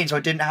keep it in, so I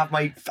didn't have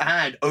my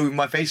hand over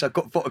my face. I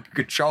thought I could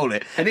control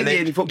it. And in the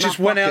end, he thought, just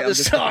went out the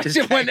side.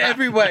 It went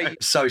everywhere.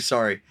 So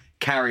sorry.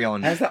 Carry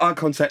on. How's that eye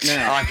contact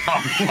now? I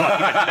can't.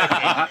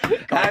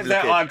 How's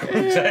that eye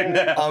contact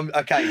now?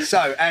 Okay,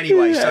 so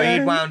anyway, so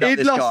he'd wound up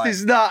this guy. He'd lost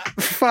his nut.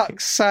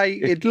 Fuck's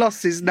sake. He'd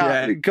lost his nut.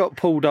 Yeah. It got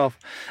pulled off.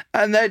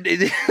 And then...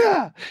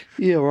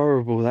 You're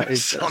horrible.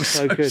 That's I'm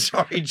so good.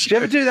 Sorry, do you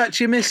ever do that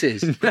to your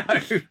missus? No.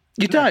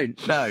 You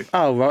don't? No.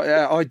 Oh, right.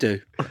 I do.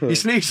 You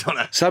sneeze on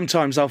her?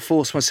 Sometimes I'll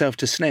force myself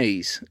to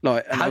sneeze.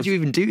 How do you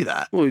even do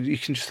that? Well, you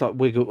can just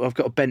wiggle. I've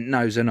got a bent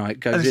nose, and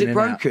it goes in and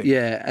out. Is it broken?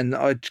 Yeah, and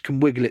I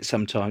can wiggle it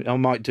sometimes. I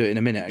might do it in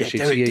a minute,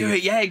 actually. Do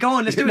it. Yeah, go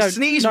on. Let's do a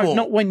sneeze walk.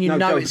 Not when you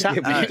know it's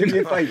happening. Do me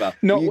a favour.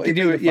 Not when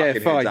you... Yeah,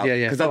 fine.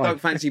 Yeah. Because I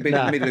don't fancy being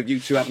in the middle of you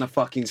two having a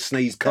fucking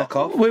sneeze cock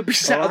off. We'll be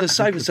sat on the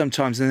sofa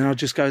sometimes, and then I'll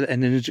just go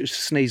and then just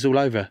sneeze all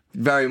over.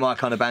 Very my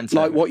kind of banter.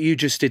 Like what you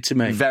just did to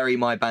me. Very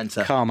my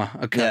banter. Karma.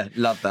 Okay. Yeah,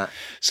 love that. that.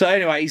 So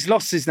anyway, he's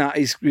lost his nut.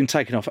 He's been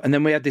taken off, and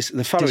then we had this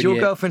the following Does your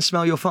year. girlfriend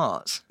smell your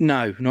farts?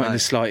 No, not in the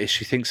slightest.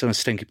 She thinks I'm a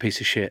stinky piece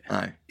of shit.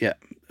 No. Yeah.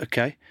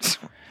 Okay.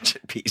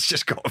 Pete's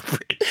just got a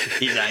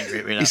he's angry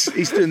at me now.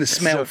 He's doing the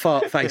smell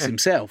fart face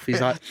himself.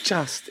 He's like,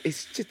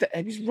 It's just that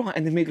he's right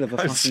in the middle of a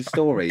fucking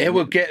story. it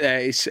will get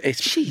there. It's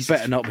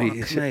better not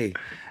be. Fuck me.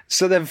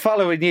 So then,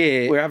 following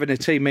year, we're having a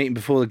team meeting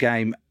before the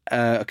game,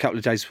 a couple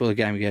of days before the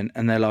game again,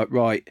 and they're like,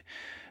 right,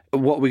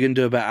 what are we going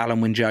to do about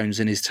Alan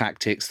Wynne-Jones and his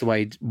tactics, the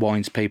way he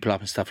winds people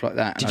up and stuff like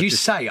that? And Did you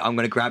say I'm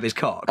going to grab his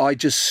cock? I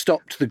just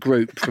stopped the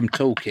group from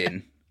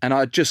talking. And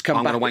I'd just come back.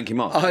 I'm going to wank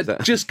him off.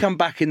 I'd just come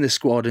back in the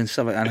squad and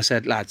stuff, and I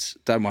said, "Lads,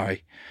 don't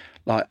worry.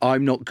 Like,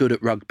 I'm not good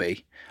at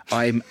rugby.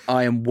 I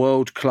am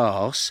world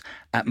class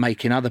at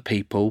making other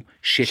people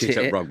shit at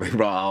it. Rugby.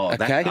 Right,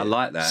 Okay, I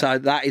like that. So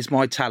that is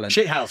my talent.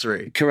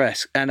 Shithousery.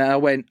 Correct. And I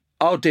went,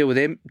 I'll deal with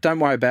him. Don't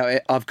worry about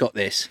it. I've got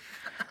this.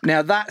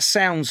 Now that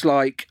sounds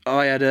like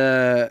I had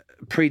a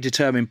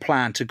predetermined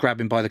plan to grab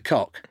him by the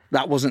cock.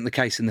 That wasn't the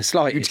case in the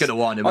slightest. You're just going to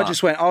wind him I up.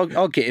 just went,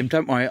 I'll get him.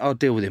 Don't worry, I'll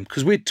deal with him.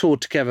 Because we'd toured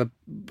together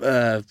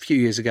a few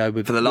years ago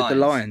with the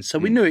Lions. So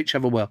we knew each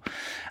other well.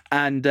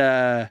 And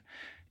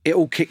it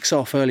all kicks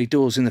off early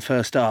doors in the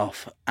first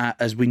half,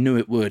 as we knew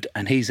it would.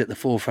 And he's at the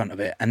forefront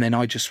of it. And then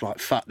I just like,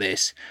 fuck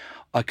this.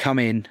 I come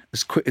in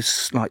as quick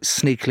as like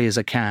sneakily as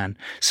I can,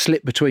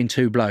 slip between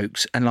two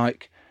blokes, and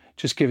like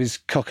just give his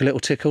cock a little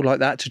tickle like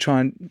that to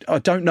try and. I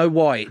don't know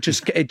why. It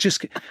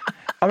just.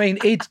 I mean,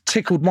 it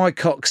tickled my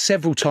cock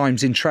several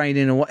times in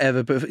training or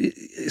whatever, but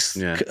it's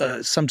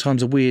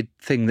sometimes a weird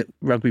thing that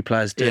rugby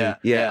players do.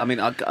 Yeah. I mean,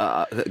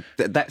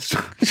 that's.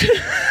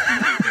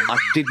 I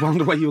did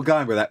wonder where you were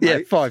going with that, mate. Yeah,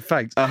 fine,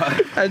 thanks.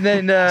 And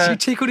then So you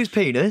tickled his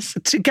penis?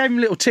 Gave him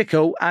a little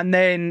tickle, and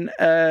then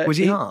Was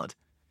he hard?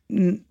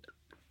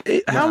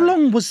 How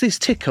long was this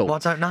tickle? Well, I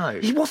don't know.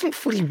 He wasn't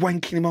fully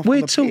wanking him off.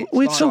 We're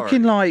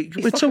talking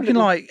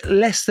like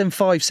less than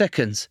 5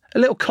 seconds. A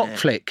little cock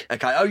flick.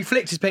 Okay. Oh, you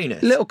flicked his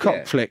penis? A little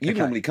cock flick. You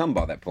normally come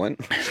by that point.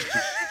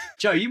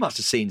 Joe, you must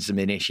have seen some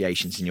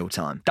initiations in your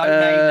time. Don't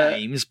name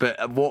names,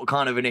 but what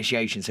kind of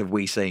initiations have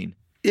we seen?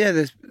 Yeah,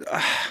 there's.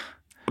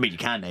 I mean, you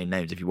can name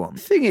names if you want.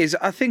 The thing is,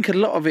 I think a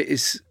lot of it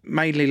is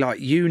mainly like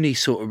uni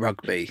sort of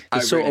rugby.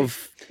 Sort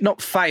of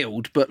not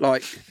failed, but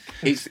like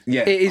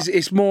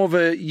it's more of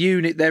a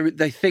unit.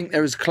 They think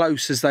they're as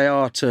close as they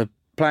are to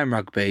playing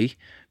rugby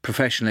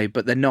professionally,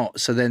 but they're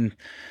not. So then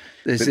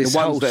there's this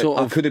whole sort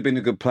of. I could have been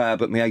a good player,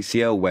 but my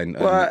ACL went.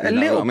 Well, a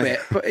little bit,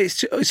 but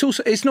it's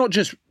also it's not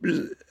just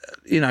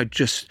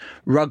just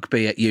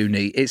rugby at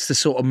uni. It's the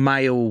sort of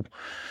male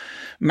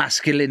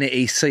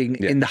masculinity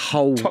thing in the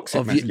whole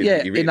toxic of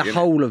masculinity, in the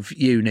whole of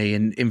uni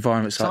and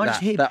environments like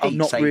that are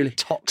not really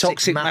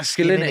toxic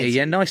masculinity.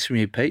 Yeah, nice from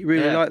you, Pete.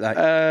 Really like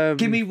that.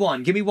 Give me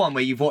one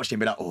where you've watched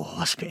him and be like, oh,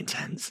 that's a bit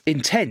intense.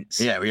 Intense.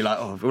 Yeah, where you're like,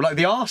 oh, like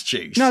the arse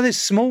juice. No, there's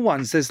small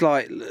ones. There's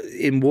like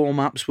in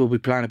warm-ups we'll be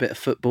playing a bit of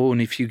football,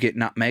 and if you get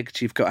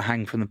nutmegged, you've got to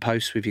hang from the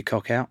post with your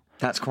cock out.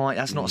 That's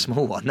not a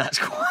small one. That's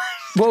quite.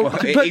 Well,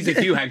 it is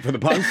if you hang from the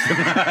post.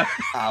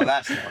 Oh,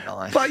 that's not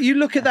nice. But you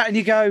look at that and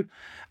you go,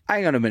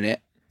 hang on a minute.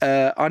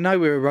 I know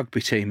we're a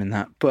rugby team and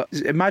that, but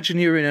imagine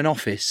you're in an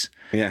office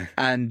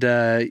and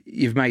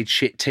you've made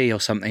shit tea or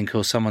something,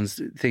 or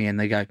someone's thinking,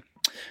 they go,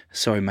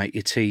 sorry, mate,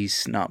 your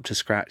tea's not up to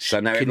scratch.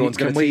 So now everyone's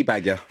going to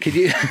teabag you.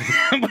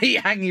 Can we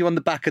hang you on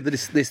the back of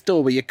this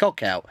door with your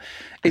cock out?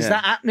 Is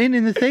that happening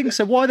in the thing?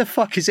 So why the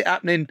fuck is it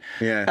happening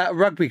at a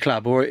rugby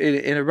club or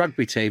in a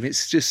rugby team?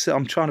 It's just,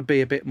 I'm trying to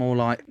be a bit more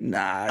like,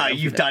 nah. Oh,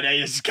 you've done it.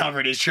 It's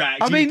covered his tracks.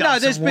 I mean, no,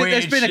 there's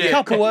been a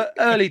couple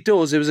early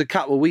doors. There was a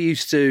couple. We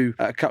used to,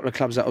 a couple of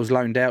clubs that I was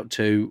loaned out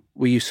to,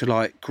 we used to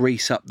like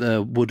grease up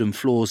the wooden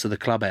floors of the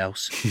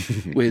clubhouse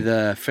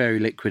with fairy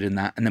liquid and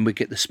that, and then we'd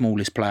get the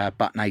smallest player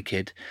butt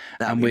naked,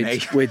 and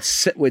we'd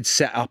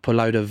set up a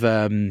load of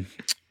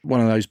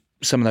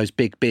some of those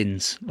big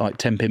bins, like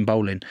 10-pin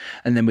bowling,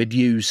 and then we'd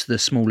use the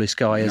smallest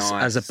guy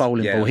as a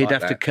bowling ball. He'd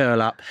have to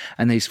curl up,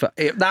 and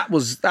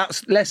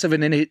that's less of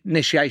an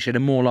initiation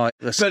and more like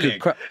a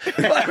good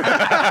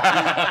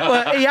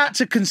well, he had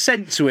to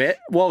consent to it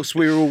whilst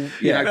we were all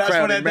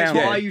crowding around.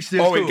 What I used to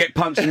do. Or he'd get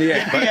punched in the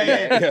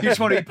head. You just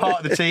want to be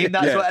part of the team.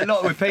 That's what a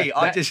lot with Pete.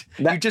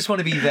 You just want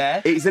to be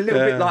there. It's a little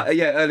bit like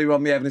earlier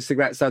on me having a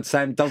cigarette. So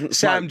Sam doesn't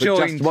smoke, but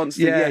just wants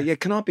to.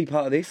 Can I be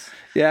part of this?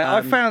 Yeah,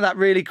 I found that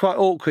really quite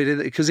awkward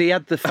because he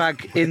had the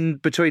fag in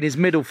between his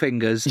middle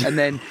fingers, and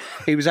then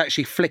he was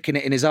actually flicking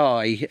it in his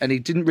eye, and he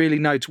didn't really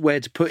know where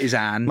to put his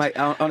hand. Mate,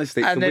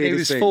 honestly, and then he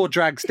was 4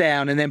 drags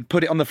down, and then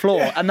put it on the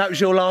floor, and that was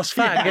your last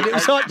fag, and it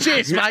was like,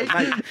 cheers, mate.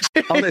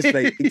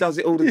 Honestly, he does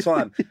it all the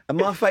time. And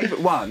my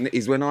favourite one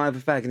is when I have a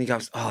fag, and he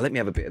goes, "Oh, let me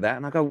have a bit of that,"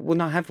 and I go, "Well,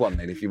 no, have one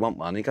then if you want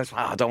one." And he goes, "Oh,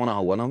 I don't want a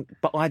whole one,"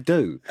 but I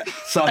do.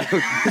 So,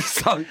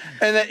 and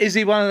then is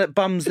he one that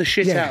bums the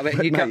shit out of it?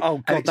 And you go,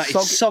 "Oh God, that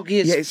is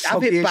soggy as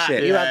have it back."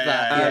 Shit. You had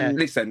that.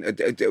 Listen,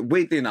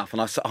 weirdly enough,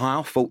 and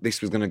I thought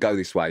this was going to go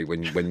this way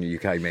when you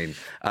came in,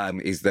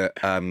 is that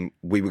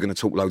we were going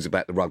to talk loads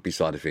about the rugby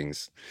side of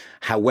things.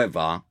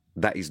 However,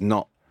 that is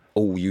not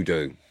all you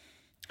do.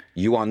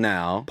 you are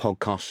now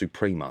podcast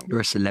supremo.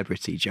 You're a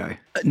celebrity, Joe.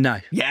 No.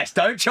 Yes,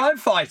 don't try and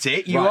fight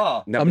it. You Right.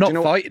 are. No, I'm but not do you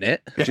know what- fighting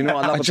it. Do you know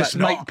what I love I about just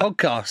make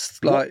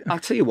podcasts. Well, Like, I'll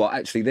tell you what,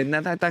 actually, then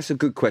that's a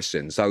good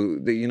question. So,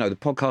 the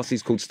podcast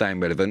is called Staying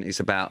Relevant. It's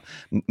about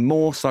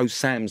more so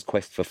Sam's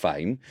quest for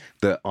fame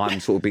that I'm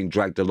sort of being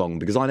dragged along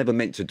because I never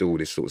meant to do all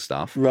this sort of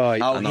stuff.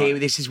 right. Oh,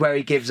 this is where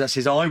he gives us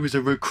his. I was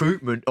a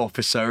recruitment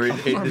officer in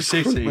the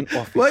city. Recruitment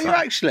officer. Were you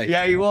actually?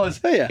 Yeah, he was.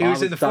 Oh, yeah. He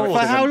was I in the director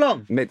force. For how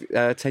long?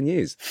 10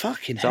 years.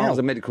 Fucking So I hell. was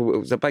a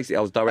medical. So basically,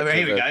 I was director. Oh,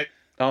 here we of go.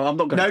 Oh, I'm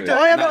not going No, to do don't-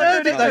 I haven't No,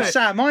 heard it no, though, no.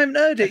 Sam. I haven't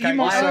heard it. Okay, You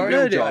might I have had a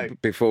heard real it. job.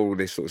 Before all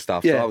this sort of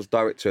stuff. Yeah. So I was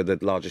director of the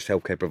largest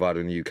healthcare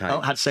provider in the UK. Oh,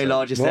 had to say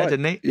largest there, Right.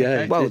 didn't he? Yeah.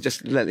 Okay. Well,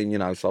 just letting you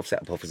know, so I've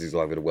set up offices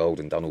all over the world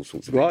and done all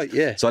sorts of things. Right,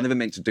 yeah. So I never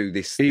meant to do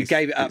this. You this-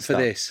 gave it up for stuff.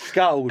 this.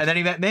 Gold. And then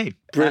he met me.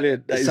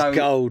 Brilliant. That is So,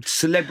 gold.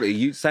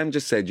 Celebrity. Sam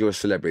just said you're a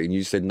celebrity, and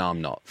you said no,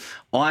 I'm not.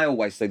 I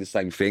always say the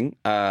same thing.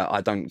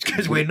 I don't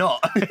Because we're not.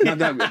 No,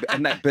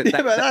 and that, but Yeah,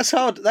 that, but that's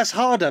hard. That's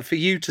harder for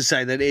you to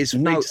say than it is for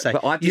me No, to say.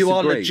 but I You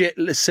are disagree.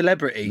 legit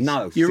celebrities.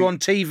 No, you're see- on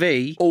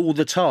TV all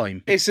the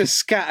time. It's a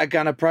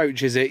scattergun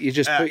approach, is it? You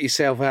just put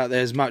yourself out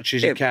there as much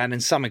as you Yeah. can,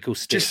 and something will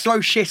stick. Just throw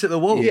shit at the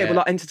wall. yeah, but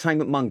like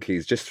entertainment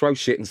monkeys, just throw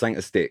shit and something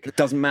to stick. It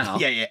doesn't matter.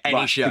 Yeah, any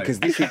Right, show.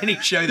 because this is Any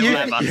show that will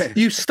have us.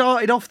 You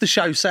started off the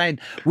show saying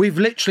we've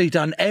literally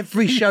done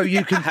every show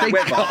you can think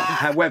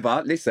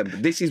However, listen,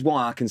 this is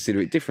why I consider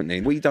it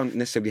differently. We don't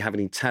necessarily have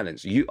any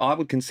talents. I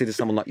would consider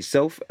someone like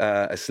yourself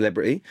a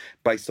celebrity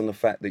based on the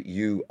fact that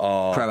you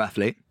are Pro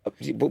athlete.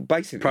 Well,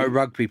 basically, Pro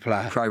rugby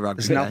player. Pro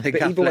rugby There's player. nothing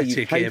But either way, you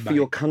athletic played here, for mate.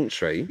 your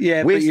country.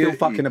 Yeah, we're but still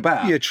fucking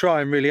about. You're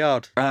trying really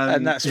hard,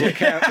 and that's what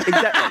counts.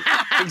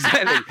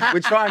 exactly. We're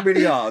trying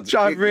really hard.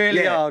 Trying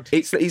really hard.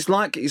 It's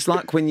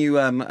like when you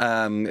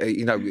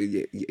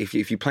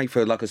if you play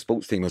for like a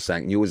sports team or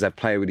something, you always have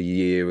Player of the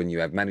Year and you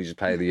have Manager's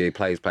Player of the Year,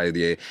 Players Player of the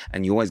Year,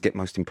 and you always get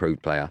Most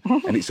Improved Player,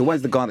 and it's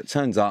always the guy that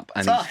turns up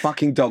and he's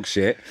fucking dog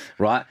shit,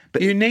 right?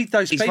 But You need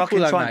those he's people, fucking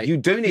though, trying- mate. You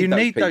do need, You those,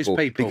 need people those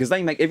people. because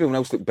they make everyone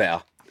else look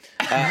better.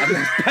 And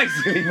that's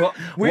basically what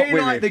We're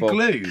we're like the here for.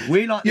 glue.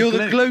 We're like You're the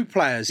the glue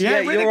players. Yeah,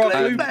 Yeah, we're you're the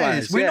our glue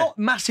players. We're yeah. not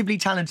massively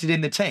talented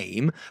in the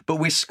team, but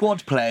we're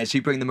squad players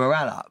who bring the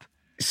morale up.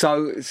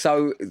 So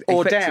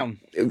Or effective- down.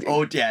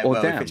 Or yeah, or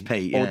well, down, if it's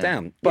Pete, or yeah.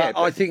 down. But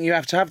I think you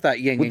have to have that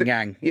yin and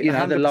yang. You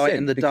know, the light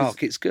and the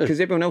dark. It's good.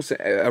 because everyone else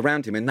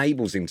around him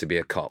enables him to be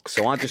a cock.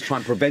 So I just try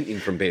and prevent him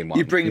from being one.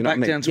 You bring him know back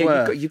what I mean? down to Yeah,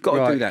 earth. You've got to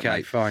Right, do that, okay,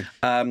 mate.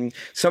 fine.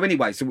 So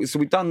anyway, so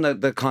we've done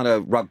the kind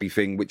of rugby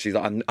thing, which is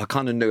I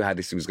kind of knew how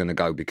this was going to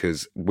go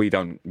because we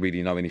don't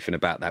really know anything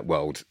about that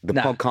world. The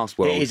No. podcast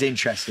world. It is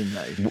interesting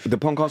though. The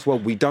podcast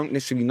world we don't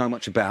necessarily know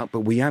much about, but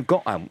we have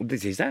got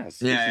this is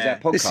ours. Yeah, this is our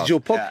podcast. This is your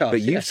podcast,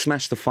 But you've yeah.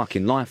 smashed the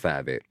fucking life out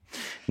of it.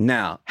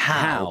 Now,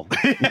 how?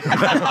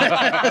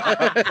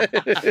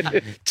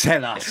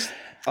 Tell us.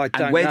 I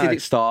don't And where know. did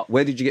it start?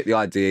 Where did you get the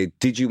idea?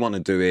 Did you want to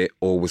do it,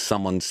 or was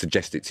someone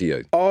suggest it to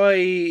you?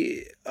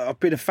 I've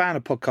been a fan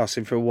of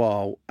podcasting for a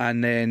while,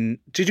 and then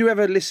Have you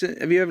ever listened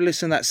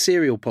to that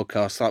Serial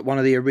podcast, like one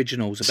of the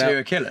originals about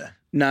Serial killer.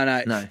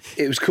 No.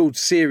 It was called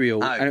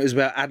Serial, Oh. and it was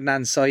about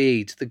Adnan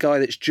Syed, the guy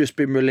that's just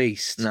been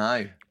released.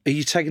 No. Are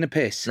you taking a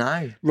piss?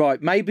 No.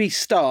 Right, maybe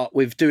start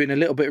with doing a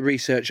little bit of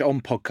research on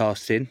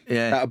podcasting.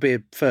 Yeah. That'll be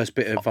a first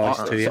bit of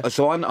advice to you.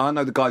 So I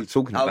know the guy you're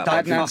talking Oh, about.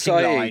 don't Adnan fucking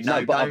Syed. lie.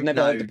 No, but I've don't,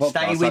 never heard the podcast. Stay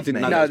I with didn't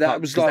me. know No, that that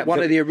was like one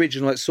of the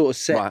original that sort of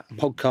set Right.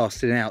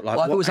 podcasting out. Like,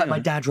 Well, I thought it was like hang my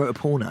on. dad wrote a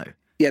porno.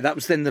 Yeah, that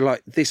was then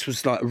this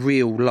was like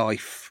real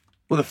life.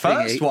 Well, the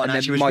first thingy, one and then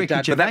actually was my Ricky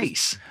dad- but that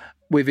Gervais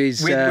with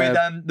his with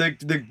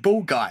the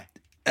bald guy.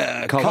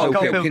 Carl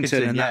Pilkington,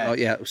 Pilkington and that. yeah. Like,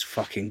 yeah, it was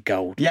fucking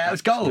gold. Yeah, it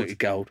was gold. Absolutely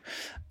gold.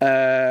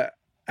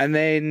 And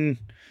then,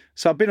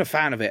 so I've been a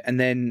fan of it. And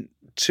then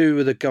two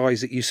of the guys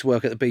that used to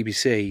work at the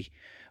BBC,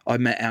 I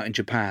met out in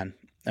Japan,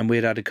 and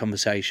we'd had a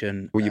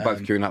conversation. Were you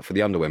both queuing up for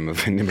the underwear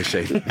vending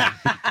machine?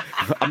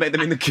 I met them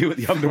in the queue at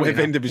the underwear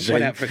vending machine.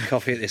 Went out for a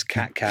coffee at this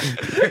cat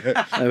cafe.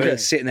 They were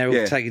sitting there all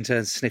Yeah. taking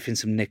turns sniffing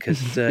some knickers.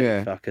 Dirty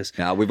Yeah. fuckers.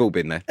 No, we've all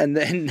been there. And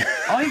then,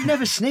 I've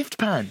never sniffed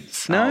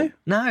pants. No?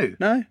 No.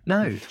 no,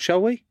 No.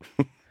 shall we?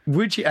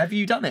 Would you? Have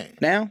you done it?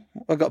 Now?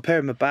 I've got a pair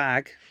in my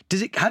bag.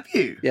 Does it? Have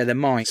you? Yeah, they're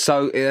mine.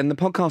 So, and the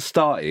podcast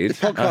started.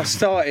 Podcast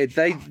started.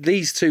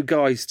 These two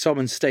guys, Tom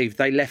and Steve,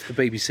 they left the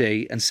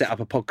BBC and set up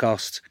a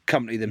podcast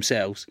company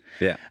themselves.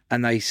 Yeah.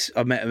 And I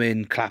met them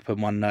in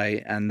Clapham one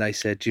day, and they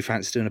said, "Do you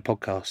fancy doing a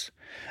podcast?"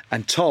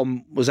 And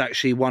Tom was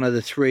actually one of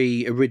the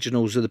three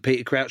originals of the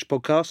Peter Crouch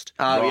podcast.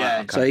 Oh,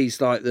 yeah. So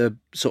he's like the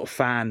sort of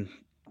fan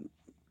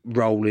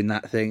role in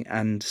that thing,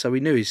 and so we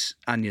knew his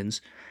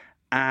onions.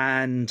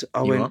 And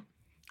I went, what?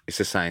 It's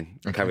the same.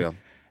 Carry on.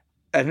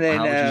 and then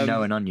How would you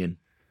know an onion?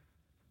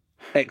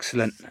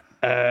 excellent.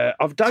 I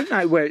don't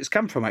know where it's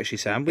come from actually,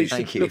 Sam. We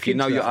Thank should you. look If you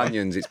know into your that.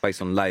 onions, it's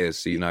based on layers,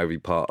 so you know every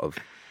part of.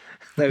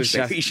 There we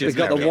go. We should We've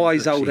got carry the on.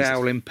 wise old Jesus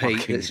owl in Pete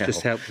fucking that's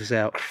just hell. helped us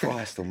out.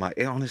 Christ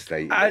almighty,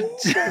 honestly.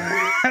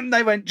 And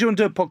they went, "Do you want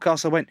to do a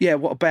podcast?" I went, "Yeah,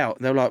 what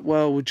about?" They were like,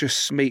 "Well, we'll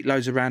just meet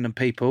loads of random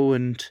people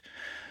and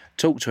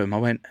talked to him. I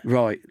went,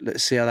 right,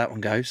 let's see how that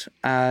one goes.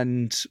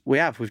 And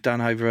we've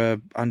done over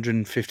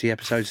 150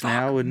 episodes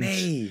now. And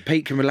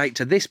Pete can relate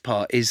to this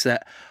part, is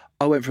that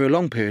I went through a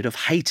long period of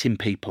hating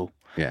people.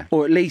 Yeah.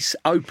 Or at least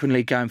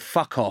openly going,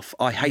 fuck off.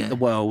 I hate the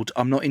world.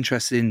 I'm not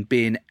interested in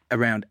being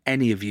around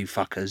any of you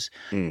fuckers.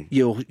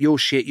 You're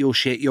shit, you're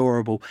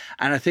horrible.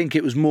 And I think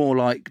it was more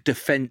like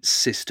defence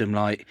system,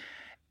 like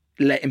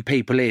letting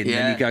people in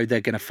and you go,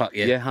 they're going to fuck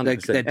you. Yeah,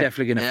 100%. They're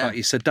definitely going to fuck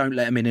you. So don't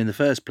let them in the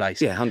first place.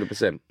 Yeah,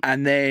 100%.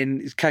 And then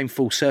it came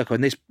full circle.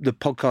 And the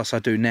podcast I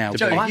do now.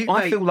 Joe,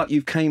 I feel like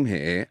you came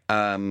here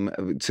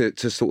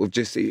to sort of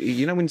just,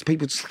 you know, when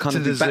people just kind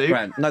of do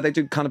background. No, they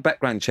do kind of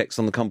background checks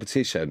on the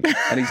competition.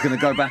 And he's going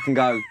to go back and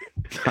go,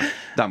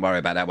 don't worry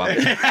about that one.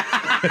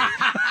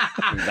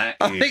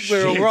 I think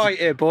we're all right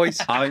here, boys.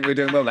 I think we're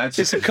doing well, lads.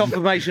 It's a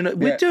confirmation that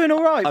we're doing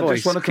all right, boys. I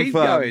just want to Keep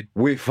confirm going.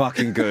 we're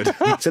fucking good.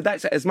 So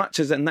that's as much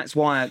as, and that's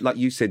why, like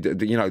you said,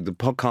 you know, the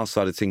podcast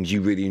side of things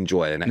you really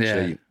enjoy, and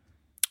actually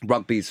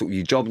rugby is sort of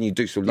your job, and you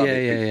do sort of love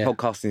it.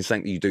 Podcasting is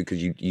something that you do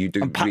because you do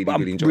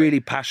really enjoy it. I'm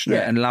really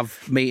passionate and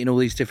love meeting all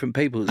these different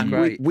people. It's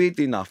great.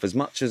 Weirdly enough, as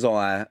much as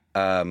I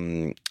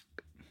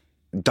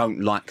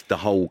don't like the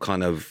whole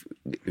kind of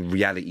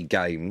reality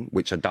game,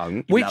 which I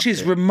don't. Which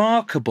is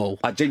remarkable.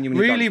 I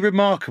genuinely really don't.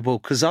 remarkable,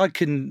 because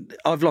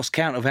I've lost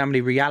count of how many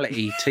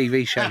reality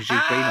TV shows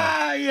you've been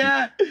on.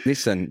 Yeah.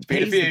 Listen,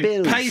 Pays the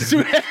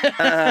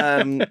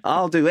bills.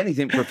 I'll do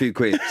anything for a few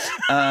quid.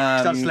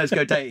 Let's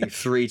Go Dating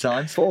 3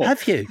 times. 4.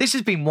 Have you? This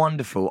has been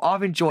wonderful.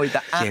 I've enjoyed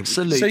the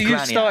absolute. So you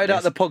granny started out out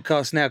of the this.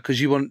 podcast now because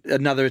you want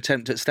another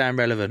attempt at staying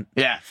relevant.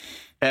 Yeah.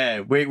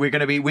 We're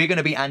gonna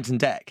be Anton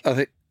Deck. I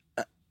think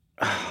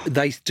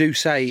they do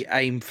say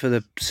aim for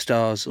the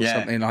stars or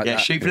something like that.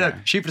 Shoot for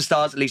the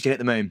stars. At least you hit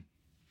the moon.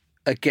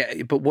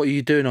 But what are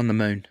you doing on the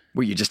moon?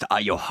 Well,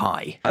 you're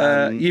high.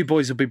 You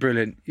boys will be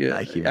brilliant.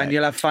 Thank you, mate. And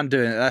you'll have fun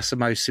doing it. That's the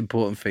most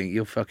important thing.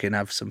 You'll fucking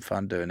have some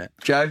fun doing it.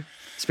 Joe,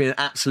 it's been an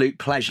absolute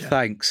pleasure.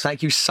 Thanks.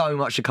 Thank you so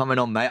much for coming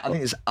on, mate. I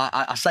think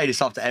I say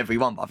this after every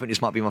one, but I think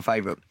this might be my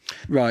favourite.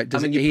 Right. I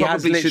mean, he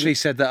has literally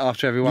said that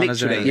after everyone,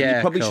 hasn't Literally, he? Yeah,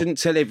 you probably cool.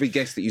 shouldn't tell every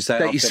guest that you say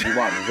it after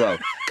everyone as well.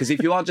 Because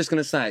if you are just going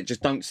to say it,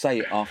 just don't say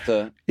it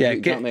after. Yeah,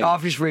 you know what I mean?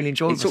 I've just really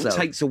enjoyed It sort myself.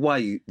 of takes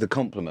away the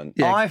compliment.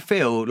 Yeah. I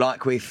feel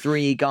like we're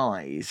 3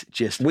 guys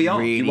just We are,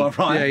 really you are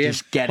right.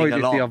 just getting Pointed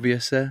along. the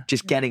obvious there.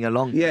 Just getting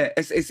along. Yeah,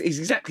 it's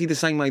exactly the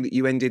same way that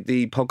you ended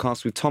the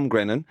podcast with Tom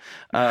Grennan.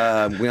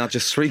 We are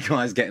just 3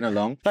 guys getting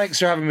along. Thanks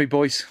for having me,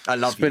 boys. I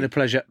love It's been you. a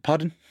pleasure.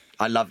 Pardon?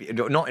 I love you.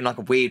 Not in like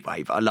a weird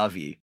way, but I love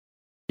you.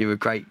 You're a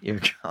great.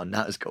 Oh,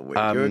 now it's got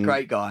weird. You're a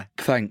great guy.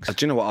 Thanks.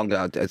 Do you know what I'm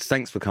going to...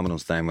 Thanks for coming on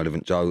Staying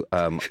Relevant, Joe.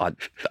 I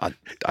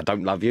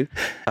don't love you,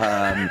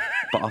 but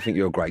I think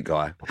you're a great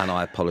guy, and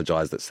I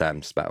apologise that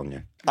Sam spat on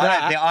you.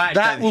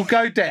 That will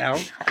go down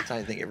I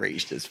don't think it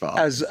reached as far.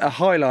 as a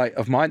highlight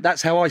of mine.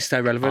 That's how I stay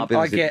relevant.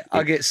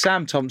 I get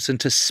Sam Thompson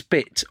to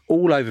spit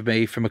all over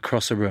me from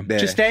across a room. There.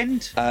 Just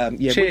end.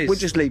 Yeah, Cheers. we'll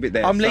just leave it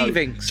there. I'm So,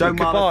 leaving. Joe So Marler,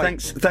 goodbye.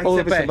 thanks All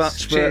the ever so best.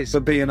 much Cheers.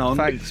 for being on.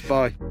 Thanks.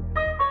 Bye.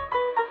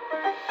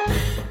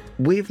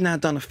 We've now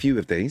done a few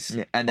of these,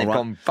 And they've all right?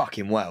 gone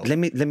fucking well. Let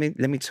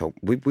me talk.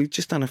 We've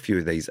just done a few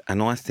of these,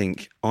 and I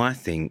think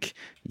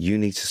you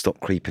need to stop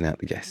creeping out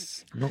the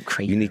guests. I'm not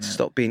creeping. You need to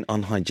stop being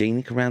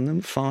unhygienic around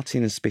them. Farting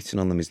and spitting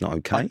on them is not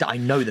okay. I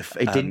know it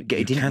didn't.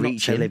 It didn't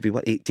reach tell him.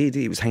 everyone. It did.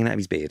 It was hanging out of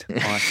his beard.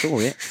 I saw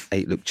it.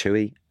 It looked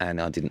chewy, and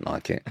I didn't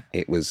like it.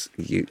 It was.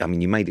 You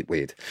made it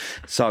weird.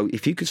 So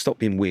if you could stop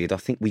being weird, I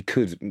think we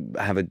could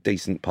have a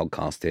decent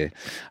podcast here.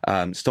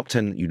 Stop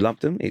telling that you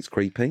love them. It's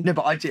creepy. No,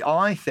 but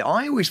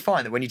I always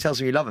find that when you tell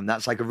someone you love them,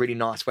 that's like a really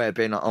nice way of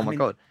being like, oh my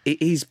God. It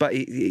is, but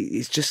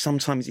it's just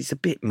sometimes it's a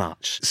bit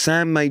much.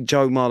 Sam made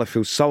Joe Marler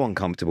feel so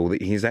uncomfortable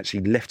that he's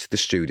actually left the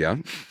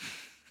studio.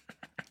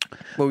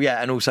 Well,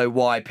 yeah, and also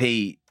why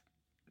Pete,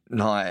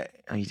 like,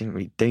 you didn't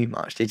really do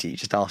much, did you? You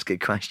just ask good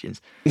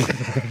questions.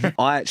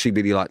 I actually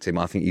really liked him.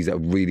 I think he's a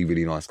really,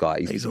 really nice guy.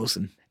 He's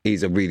awesome.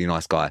 He's a really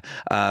nice guy.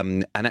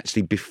 And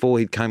actually, before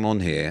he came on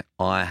here,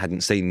 I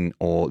hadn't seen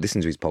or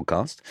listened to his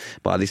podcast,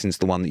 but I listened to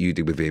the one that you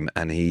did with him,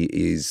 and he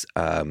is...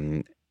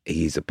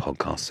 He's a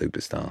podcast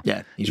superstar.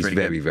 Yeah, he's really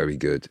very, good. very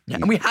good. Yeah,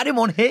 and we had him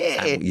on here.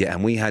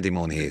 And we had him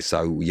on here.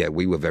 So, yeah,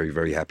 we were very,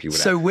 very happy with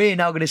that. So we're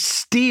now going to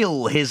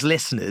steal his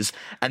listeners,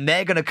 and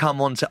they're going to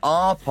come onto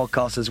our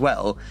podcast as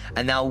well.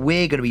 And now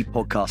we're going to be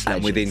podcast legends.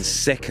 And within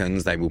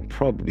seconds, they will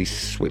probably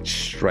switch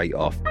straight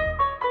off.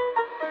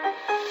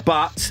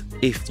 But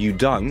if you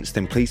don't,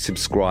 then please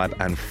subscribe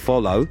and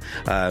follow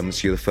so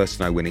you're the first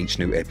to know when each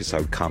new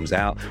episode comes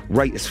out.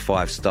 Rate us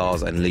 5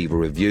 stars and leave a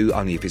review.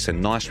 Only if it's a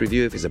nice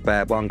review. If it's a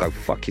bad one, go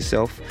fuck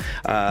yourself.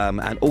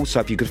 And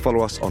also, if you could follow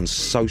us on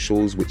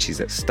socials, which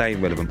is at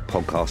Staying Relevant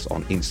Podcast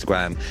on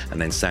Instagram,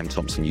 and then Sam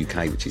Thompson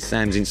UK, which is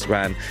Sam's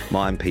Instagram,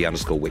 mine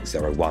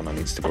P_Wick01 on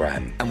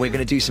Instagram. And we're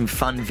going to do some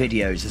fun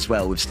videos as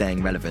well with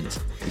Staying Relevant.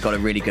 We've got a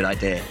really good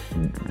idea.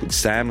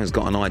 Sam has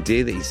got an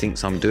idea that he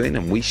thinks I'm doing,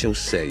 and we shall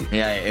see.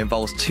 Yeah, it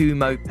involves 2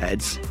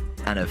 mopeds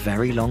and a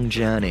very long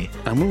journey.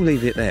 And we'll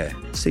leave it there.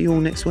 See you all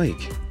next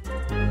week.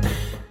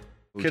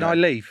 Can I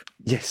leave?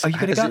 Yes. Are you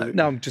going to go?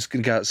 No, I'm just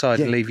going to go outside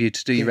and leave you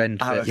to do your end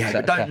bit. Okay, Is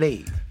but that don't okay?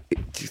 leave.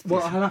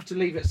 Well, I'll have to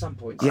leave at some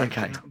point. Yeah,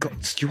 Okay. God,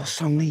 you're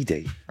so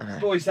needy.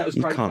 Boys, that was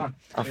You great can't. fun.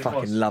 I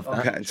fucking love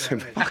that. Okay, so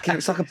fucking,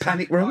 it's like a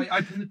panic room. Right,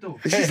 open the door.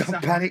 This is a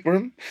panic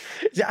room.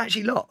 Is it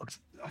actually locked?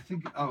 I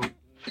think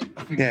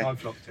Yeah.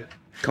 I've locked it.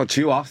 God,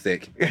 you are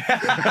thick.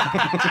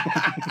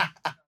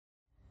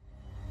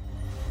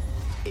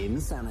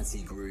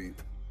 Insanity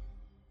Group.